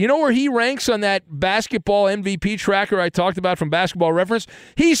unibrow, you know where he ranks on that basketball MVP tracker I talked about from Basketball Reference?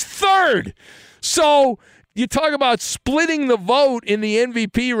 He's third. So You talk about splitting the vote in the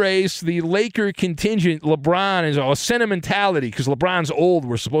MVP race. The Laker contingent, LeBron, is a sentimentality because LeBron's old.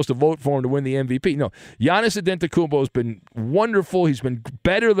 We're supposed to vote for him to win the MVP. No, Giannis Antetokounmpo has been wonderful. He's been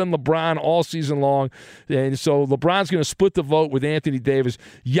better than LeBron all season long. And so LeBron's going to split the vote with Anthony Davis.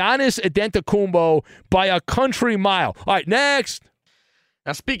 Giannis Antetokounmpo by a country mile. All right, next.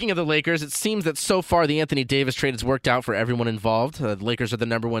 Now, speaking of the Lakers, it seems that so far the Anthony Davis trade has worked out for everyone involved. The Lakers are the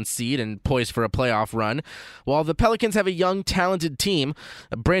number 1 seed and poised for a playoff run. While the Pelicans have a young, talented team,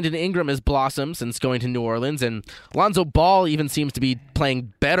 Brandon Ingram has blossomed since going to New Orleans, and Lonzo Ball even seems to be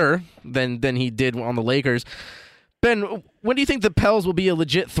playing better than he did on the Lakers. Ben, when do you think the Pels will be a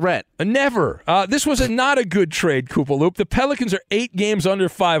legit threat? Never. This was not a good trade, Koopa Loop. The Pelicans are 8 games under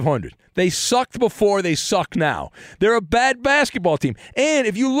 500. They sucked before, they suck now. They're a bad basketball team. And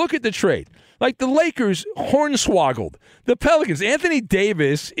if you look at the trade, like the Lakers hornswoggled the Pelicans. Anthony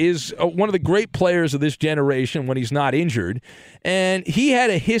Davis is one of the great players of this generation when he's not injured. And he had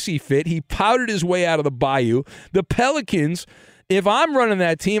a hissy fit. He powdered his way out of the bayou. The Pelicans, if I'm running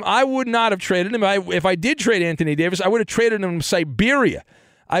that team, I would not have traded him. If I did trade Anthony Davis, I would have traded him to Siberia.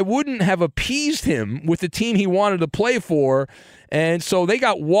 I wouldn't have appeased him with the team he wanted to play for. And so they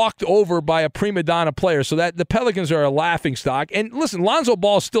got walked over by a prima donna player. So that the Pelicans are a laughingstock. And listen, Lonzo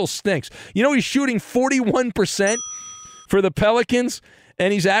Ball still stinks. You know, he's shooting 41% for the Pelicans,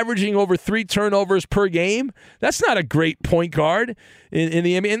 and he's averaging over 3 turnovers per game. That's not a great point guard in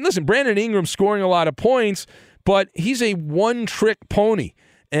the NBA. And listen, Brandon Ingram's scoring a lot of points, but he's a one-trick pony.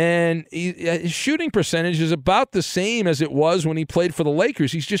 And his shooting percentage is about the same as it was when he played for the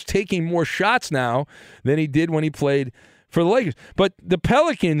Lakers. He's just taking more shots now than he did when he played for the Lakers. But the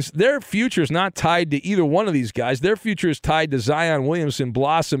Pelicans, their future is not tied to either one of these guys. Their future is tied to Zion Williamson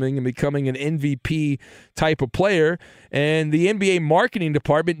blossoming and becoming an MVP type of player. And the NBA marketing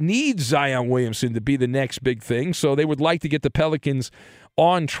department needs Zion Williamson to be the next big thing. So they would like to get the Pelicans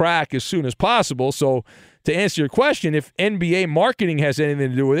on track as soon as possible. So to answer your question, if NBA marketing has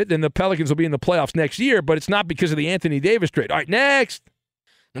anything to do with it, then the Pelicans will be in the playoffs next year, but it's not because of the Anthony Davis trade. All right, next.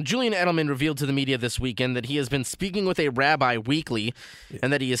 Now, Julian Edelman revealed to the media this weekend that he has been speaking with a rabbi weekly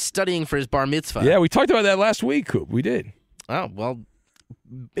and that he is studying for his bar mitzvah. Yeah, we talked about that last week, Coop. We did. Oh, well,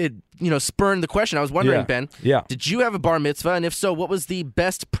 it spurned the question. I was wondering, Ben, did you have a bar mitzvah? And if so, what was the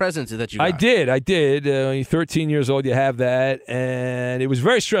best present that you got? I did. You're 13 years old, you have that. And it was a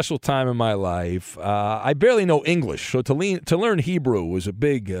very stressful time in my life. I barely know English, so to learn Hebrew was a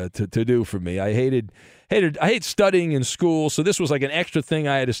big to do for me. I hate studying in school, so this was like an extra thing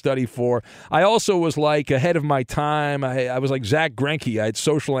I had to study for. I also was like ahead of my time. I was like Zach Greinke. I had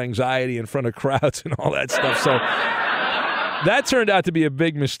social anxiety in front of crowds and all that stuff. So that turned out to be a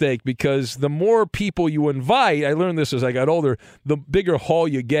big mistake because the more people you invite, I learned this as I got older, the bigger haul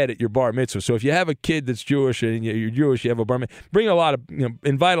you get at your bar mitzvah. So if you have a kid that's Jewish and you're Jewish, you have a bar mitzvah,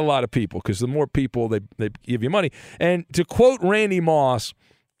 invite a lot of people because the more people, they give you money. And to quote Randy Moss,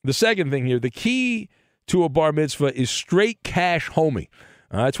 the second thing here, the key to a bar mitzvah is straight cash homie.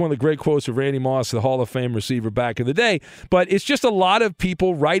 That's one of the great quotes of Randy Moss, the Hall of Fame receiver back in the day. But it's just a lot of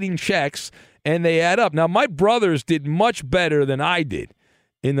people writing checks, and they add up. Now, my brothers did much better than I did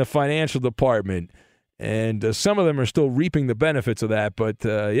in the financial department, and some of them are still reaping the benefits of that. But,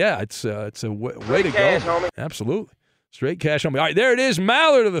 it's a way to go. Homie. Absolutely. Straight cash homie. All right, there it is.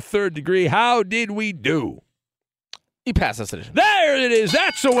 Mallard of the Third Degree. How did we do? You passed us today. There it is.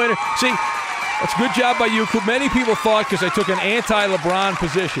 That's a winner. See, that's a good job by you. Many people thought, because I took an anti-LeBron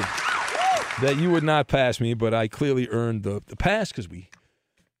position, that you would not pass me, but I clearly earned the pass because we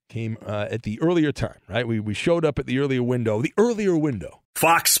came at the earlier time, right? We showed up at the earlier window. The earlier window.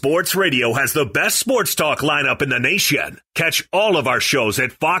 Fox Sports Radio has the best sports talk lineup in the nation. Catch all of our shows at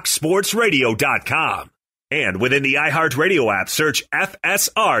foxsportsradio.com. And within the iHeartRadio app, search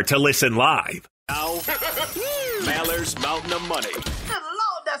FSR to listen live. Now, Maller's Mountain of Money. Good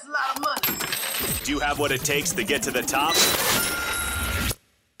Lord, that's a lot of money. Do you have what it takes to get to the top?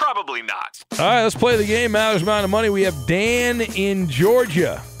 Probably not. All right, let's play the game. Maller's Mountain of Money. We have Dan in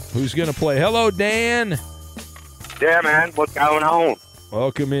Georgia who's going to play. Hello, Dan. Yeah, man. What's going on?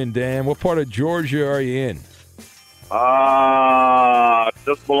 Welcome in, Dan. What part of Georgia are you in?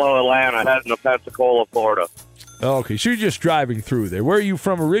 Just below Atlanta, heading to Pensacola, Florida. Okay, so you're just driving through there. Where are you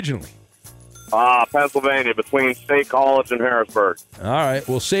from originally? Pennsylvania, between State College and Harrisburg. All right.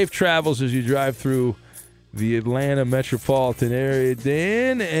 Well, safe travels as you drive through the Atlanta metropolitan area,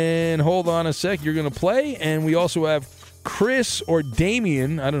 Dan. And hold on a sec. You're going to play. And we also have Chris or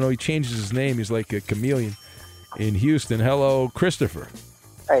Damien. I don't know. He changes his name. He's like a chameleon in Houston. Hello, Christopher.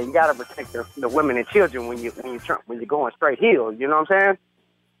 Hey, you got to protect the women and children when you're going straight hill. You know what I'm saying?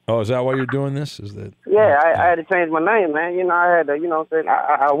 Oh, is that why you're doing this? Is that? Yeah, I had to change my name, man. You know, I had to, you know,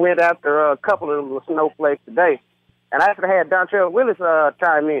 I went after a couple of the snowflakes today, and I actually had Dontrell Willis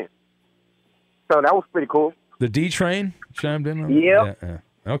chime in, so that was pretty cool. The D Train chimed in. Yep. Yeah.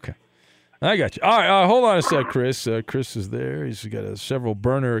 Okay. I got you. All right, hold on a sec, Chris. Chris is there. He's got several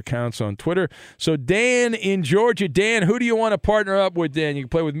burner accounts on Twitter. So Dan in Georgia. Dan, who do you want to partner up with, Dan? You can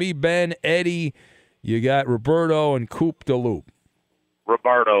play with me, Ben, Eddie. You got Roberto and Coop de Loop.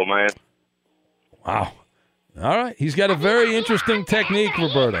 Roberto, man. Wow. All right. He's got a very interesting technique,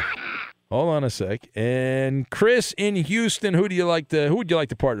 Roberto. Hold on a sec. And Chris in Houston, who would you like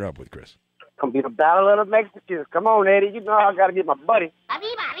to partner up with, Chris? Gonna be the battle of the Mexicans. Come on, Eddie. You know I gotta get my buddy.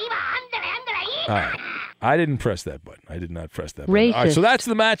 All right. I didn't press that button. I did not press that button. All right, so that's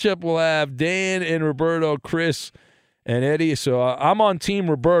the matchup. We'll have Dan and Roberto, Chris and Eddie. So I'm on Team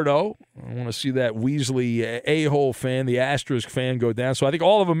Roberto. I want to see that Weasley a-hole fan, the Asterisk fan, go down. So I think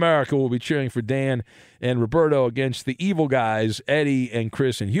all of America will be cheering for Dan and Roberto against the evil guys, Eddie and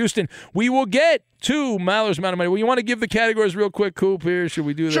Chris in Houston. We will get to Maller's Mountain Money. Well, you want to give the categories real quick, Coop, here? Should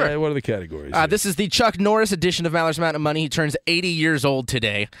we do that? Sure. What are the categories? This is the Chuck Norris edition of Maller's Mountain Money. He turns 80 years old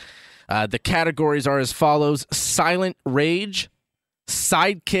today. The categories are as follows: Silent Rage,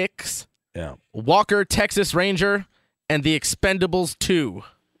 Sidekicks, Walker Texas Ranger, and The Expendables 2.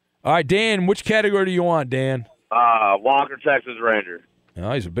 All right, Dan, which category do you want, Dan? Walker Texas Ranger.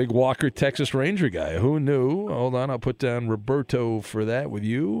 Oh, he's a big Walker Texas Ranger guy. Who knew? Hold on, I'll put down Roberto for that with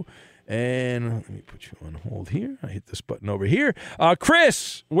you. And let me put you on hold here. I hit this button over here.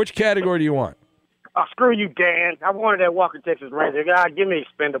 Chris, which category do you want? Oh, screw you, Dan. I wanted that Walker Texas Ranger. God, give me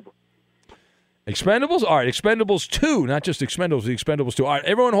Expendable. Expendables? All right, Expendables 2, not just Expendables, the Expendables 2. All right,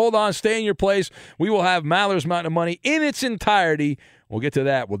 everyone hold on, stay in your place. We will have Maller's Mountain of Money in its entirety. We'll get to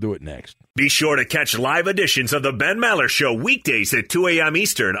that. We'll do it next. Be sure to catch live editions of the Ben Maller Show weekdays at 2 a.m.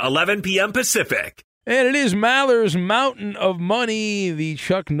 Eastern, 11 p.m. Pacific. And it is Maller's Mountain of Money, the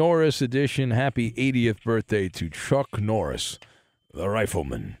Chuck Norris edition. Happy 80th birthday to Chuck Norris, the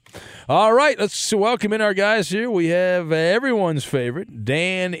rifleman. All right, let's welcome in our guys here. We have everyone's favorite,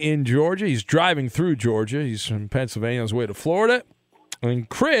 Dan in Georgia. He's driving through Georgia. He's from Pennsylvania on his way to Florida. And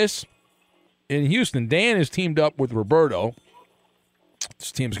Chris in Houston. Dan is teamed up with Roberto.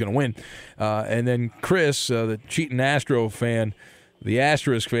 This team's going to win. And then Chris, the cheating Astro fan, the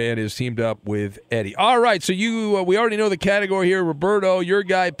Asterisk fan, is teamed up with Eddie. All right, so we already know the category here. Roberto, your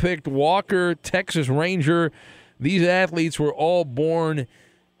guy picked Walker, Texas Ranger. These athletes were all born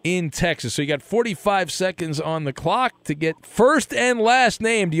in Texas. So you got 45 seconds on the clock to get first and last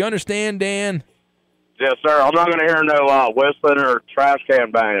name. Do you understand, Dan? Yes, sir. I'm not going to hear no whistling or trash can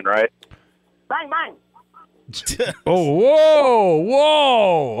banging, right? Bang, bang. Whoa.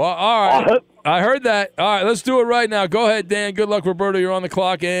 All right. I heard that. All right, let's do it right now. Go ahead, Dan. Good luck, Roberto. You're on the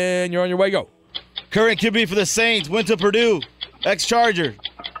clock, and you're on your way. Go. Current QB for the Saints. Went to Purdue. Ex-Charger.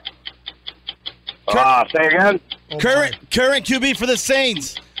 Say again? Current QB for the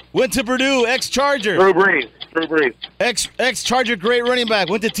Saints. Went to Purdue. Ex-Charger. Drew Brees. Ex-Charger, great running back.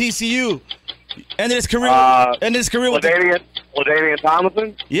 Went to TCU. Ended his career. With LaDainian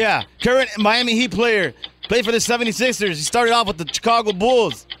Tomlinson. Yeah, current Miami Heat player. Played for the 76ers. He started off with the Chicago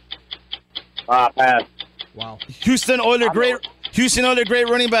Bulls. Pass. Wow. Houston Oilers, great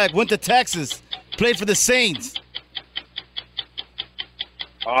running back. Went to Texas. Played for the Saints.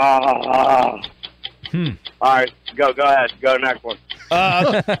 All right, go ahead. Go next one.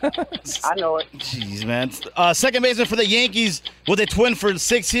 I know it. Jeez, man. Second baseman for the Yankees with a twin for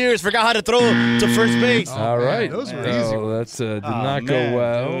 6 years. Forgot how to throw to first base. All right. Those were easy. That did not go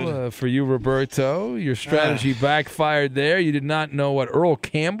well for you, Roberto. Your strategy backfired there. You did not know what Earl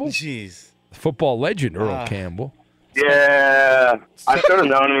Campbell? Jeez. Football legend Earl Campbell. Yeah. I should have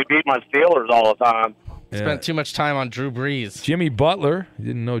known he beat my Steelers all the time. Yeah. Spent too much time on Drew Brees. Jimmy Butler. You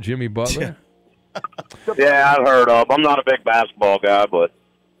didn't know Jimmy Butler? Yeah, I've heard of. I'm not a big basketball guy, but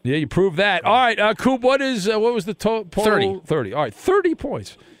yeah, you proved that. All right, Coop. What was the total? 30. All right, 30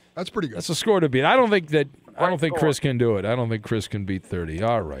 points. That's pretty good. That's a score to beat. I don't think Chris can do it. I don't think Chris can beat 30.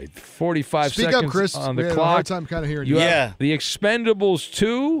 All right, 45 Speak seconds up, Chris. on the we had clock. a hard time kind of hearing you. Yeah. The Expendables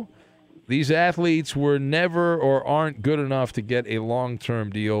 2. These athletes were never or aren't good enough to get a long-term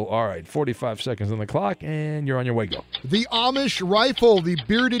deal. All right, 45 seconds on the clock, and you're on your way. Go. The Amish Rifle, the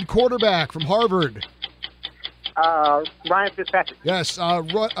bearded quarterback from Harvard. Ryan Fitzpatrick. Yes, a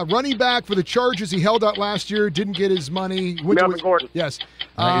running back for the Chargers. He held out last year, didn't get his money. Melvin Gordon. Yes.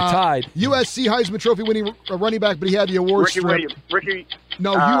 Now you're tied. USC Heisman Trophy winning running back, but he had the award Ricky strip. Williams.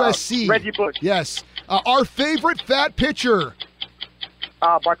 USC. Reggie Bush. Yes. Our favorite fat pitcher.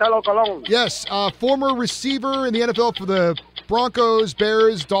 Bartolo Colon. Yes, former receiver in the NFL for the Broncos,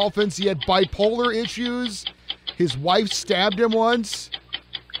 Bears, Dolphins. He had bipolar issues. His wife stabbed him once.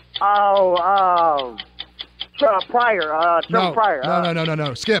 Trump Pryor.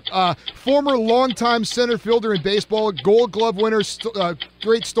 No. Skip. Former longtime center fielder in baseball, Gold Glove winner,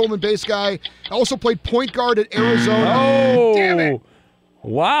 great stolen base guy. Also played point guard at Arizona. Oh, damn it!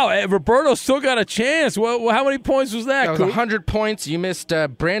 Wow, Roberto still got a chance. Well, how many points was that? That was 100 points. You missed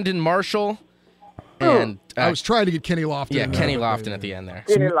Brandon Marshall. And I was trying to get Kenny Lofton. Yeah, Kenny Lofton at the end there.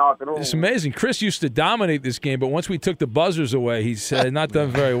 It's amazing. Chris used to dominate this game, but once we took the buzzers away, he's not done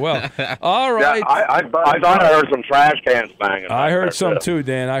very well. All right. Yeah, I thought I heard some trash cans banging. I heard some too,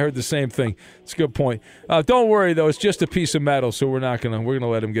 Dan. I heard the same thing. It's a good point. Don't worry though; it's just a piece of metal, so we're gonna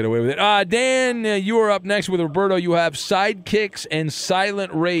let him get away with it. Dan, you are up next with Roberto. You have sidekicks and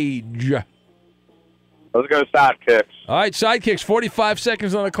silent rage. Let's go sidekicks. All right, sidekicks. 45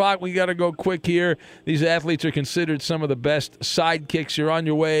 seconds on the clock. We got to go quick here. These athletes are considered some of the best sidekicks. You're on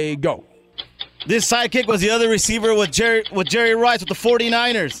your way. Go. This sidekick was the other receiver with Jerry Rice with the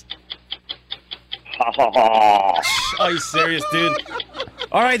 49ers. Are you serious, dude?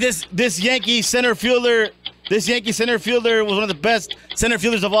 All right, this Yankee center fielder. This Yankee center fielder was one of the best center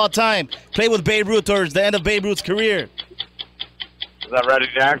fielders of all time. Played with Babe Ruth towards the end of Babe Ruth's career. Is that Reggie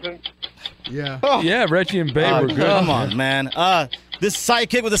Jackson? Yeah. Yeah, Reggie and Babe were good. Come on, man. This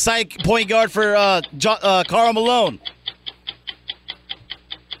sidekick with a side point guard for Karl Malone.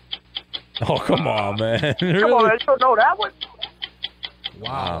 Oh, come on, man. Come on, you don't know that one?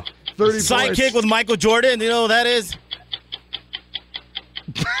 Wow. 30 sidekick with Michael Jordan. You know who that is?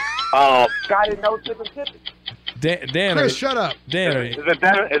 Guy didn't know Dan, Chris, shut up. Dan, is it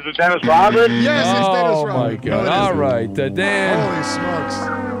Dennis Rodman? Yes, it's Dennis Rodman. Oh my God! All right, Dan. Holy smokes!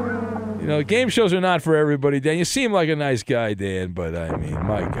 You know, game shows are not for everybody, Dan. You seem like a nice guy, Dan, but I mean,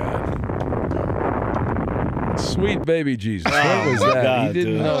 my God. Sweet baby Jesus. What was that? God, he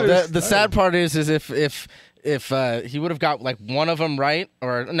didn't dude. know. The sad part is if he would have got like one of them right,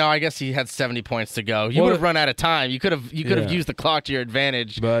 or no, I guess he had 70 points to go. You would have run out of time. You could have used the clock to your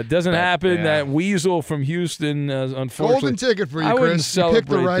advantage. But it doesn't happen. Yeah. That weasel from Houston, unfortunately. Golden ticket for you, I wouldn't Chris. celebrate you picked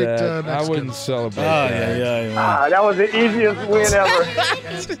the right that. I wouldn't celebrate that. That was the easiest win ever.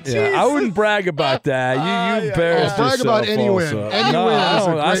 Yeah, I wouldn't brag about that. You embarrassed yourself. Brag about any win. Any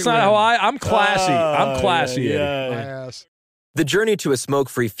win. That's not how I'm classy. I'm classy. The journey to a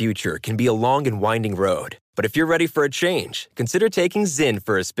smoke-free future can be a long and winding road. But if you're ready for a change, consider taking Zyn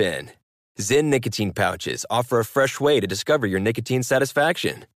for a spin. Zyn nicotine pouches offer a fresh way to discover your nicotine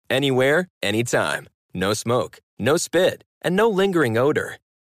satisfaction. Anywhere, anytime. No smoke, no spit, and no lingering odor.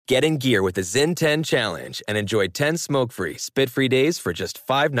 Get in gear with the Zyn 10 Challenge and enjoy 10 smoke-free, spit-free days for just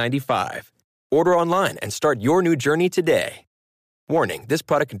 $5.95. Order online and start your new journey today. Warning, this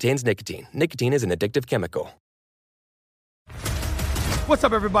product contains nicotine. Nicotine is an addictive chemical. What's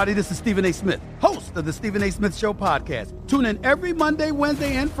up, everybody? This is Stephen A. Smith, host of the Stephen A. Smith Show podcast. Tune in every Monday,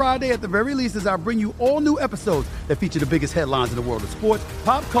 Wednesday, and Friday at the very least as I bring you all new episodes that feature the biggest headlines in the world of sports,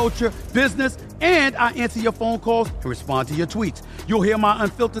 pop culture, business, and I answer your phone calls and respond to your tweets. You'll hear my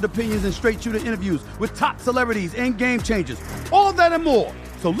unfiltered opinions and straight-shooter interviews with top celebrities and game changers. All that and more.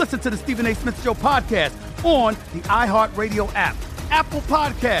 So listen to the Stephen A. Smith Show podcast on the iHeartRadio app, Apple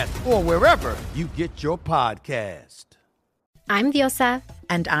Podcasts, or wherever you get your podcast. I'm Diosa.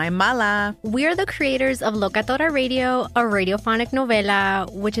 And I'm Mala. We're the creators of Locatora Radio, a radiophonic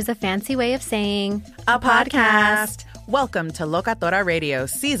novela, which is a fancy way of saying a podcast. Welcome to Locatora Radio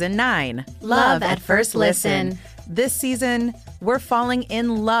Season 9. Love at First Listen. This season, we're falling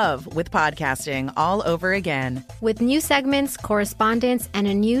in love with podcasting all over again. With new segments, correspondence, and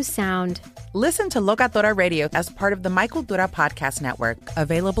a new sound. Listen to Locatora Radio as part of the My Cultura Podcast Network.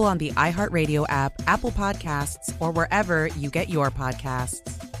 Available on the iHeartRadio app, Apple Podcasts, or wherever you get your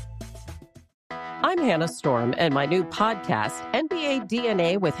podcasts. I'm Hannah Storm, and my new podcast, NBA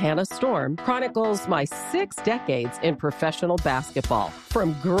DNA with Hannah Storm, chronicles my 6 decades in professional basketball.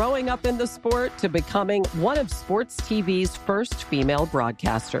 From growing up in the sport to becoming one of sports TV's first female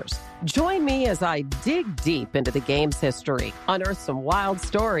broadcasters. Join me as I dig deep into the game's history, unearth some wild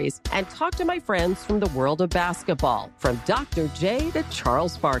stories, and talk to my friends from the world of basketball, from Dr. J to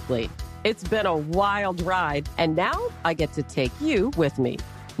Charles Barkley. It's been a wild ride, and now I get to take you with me.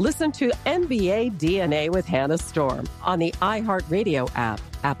 Listen to NBA DNA with Hannah Storm on the iHeartRadio app,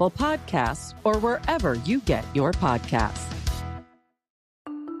 Apple Podcasts, or wherever you get your podcasts.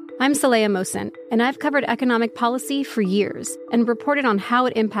 I'm Saleha Mohsen, and I've covered economic policy for years and reported on how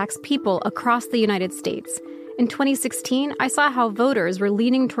it impacts people across the United States. In 2016, I saw how voters were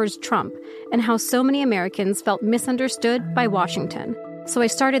leaning towards Trump and how so many Americans felt misunderstood by Washington. So I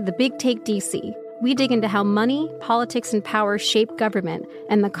started The Big Take DC, We dig into how money, politics, and power shape government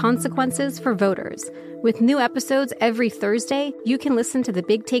and the consequences for voters. With new episodes every Thursday, you can listen to The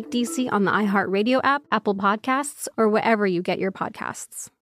Big Take DC on the iHeartRadio app, Apple Podcasts, or wherever you get your podcasts.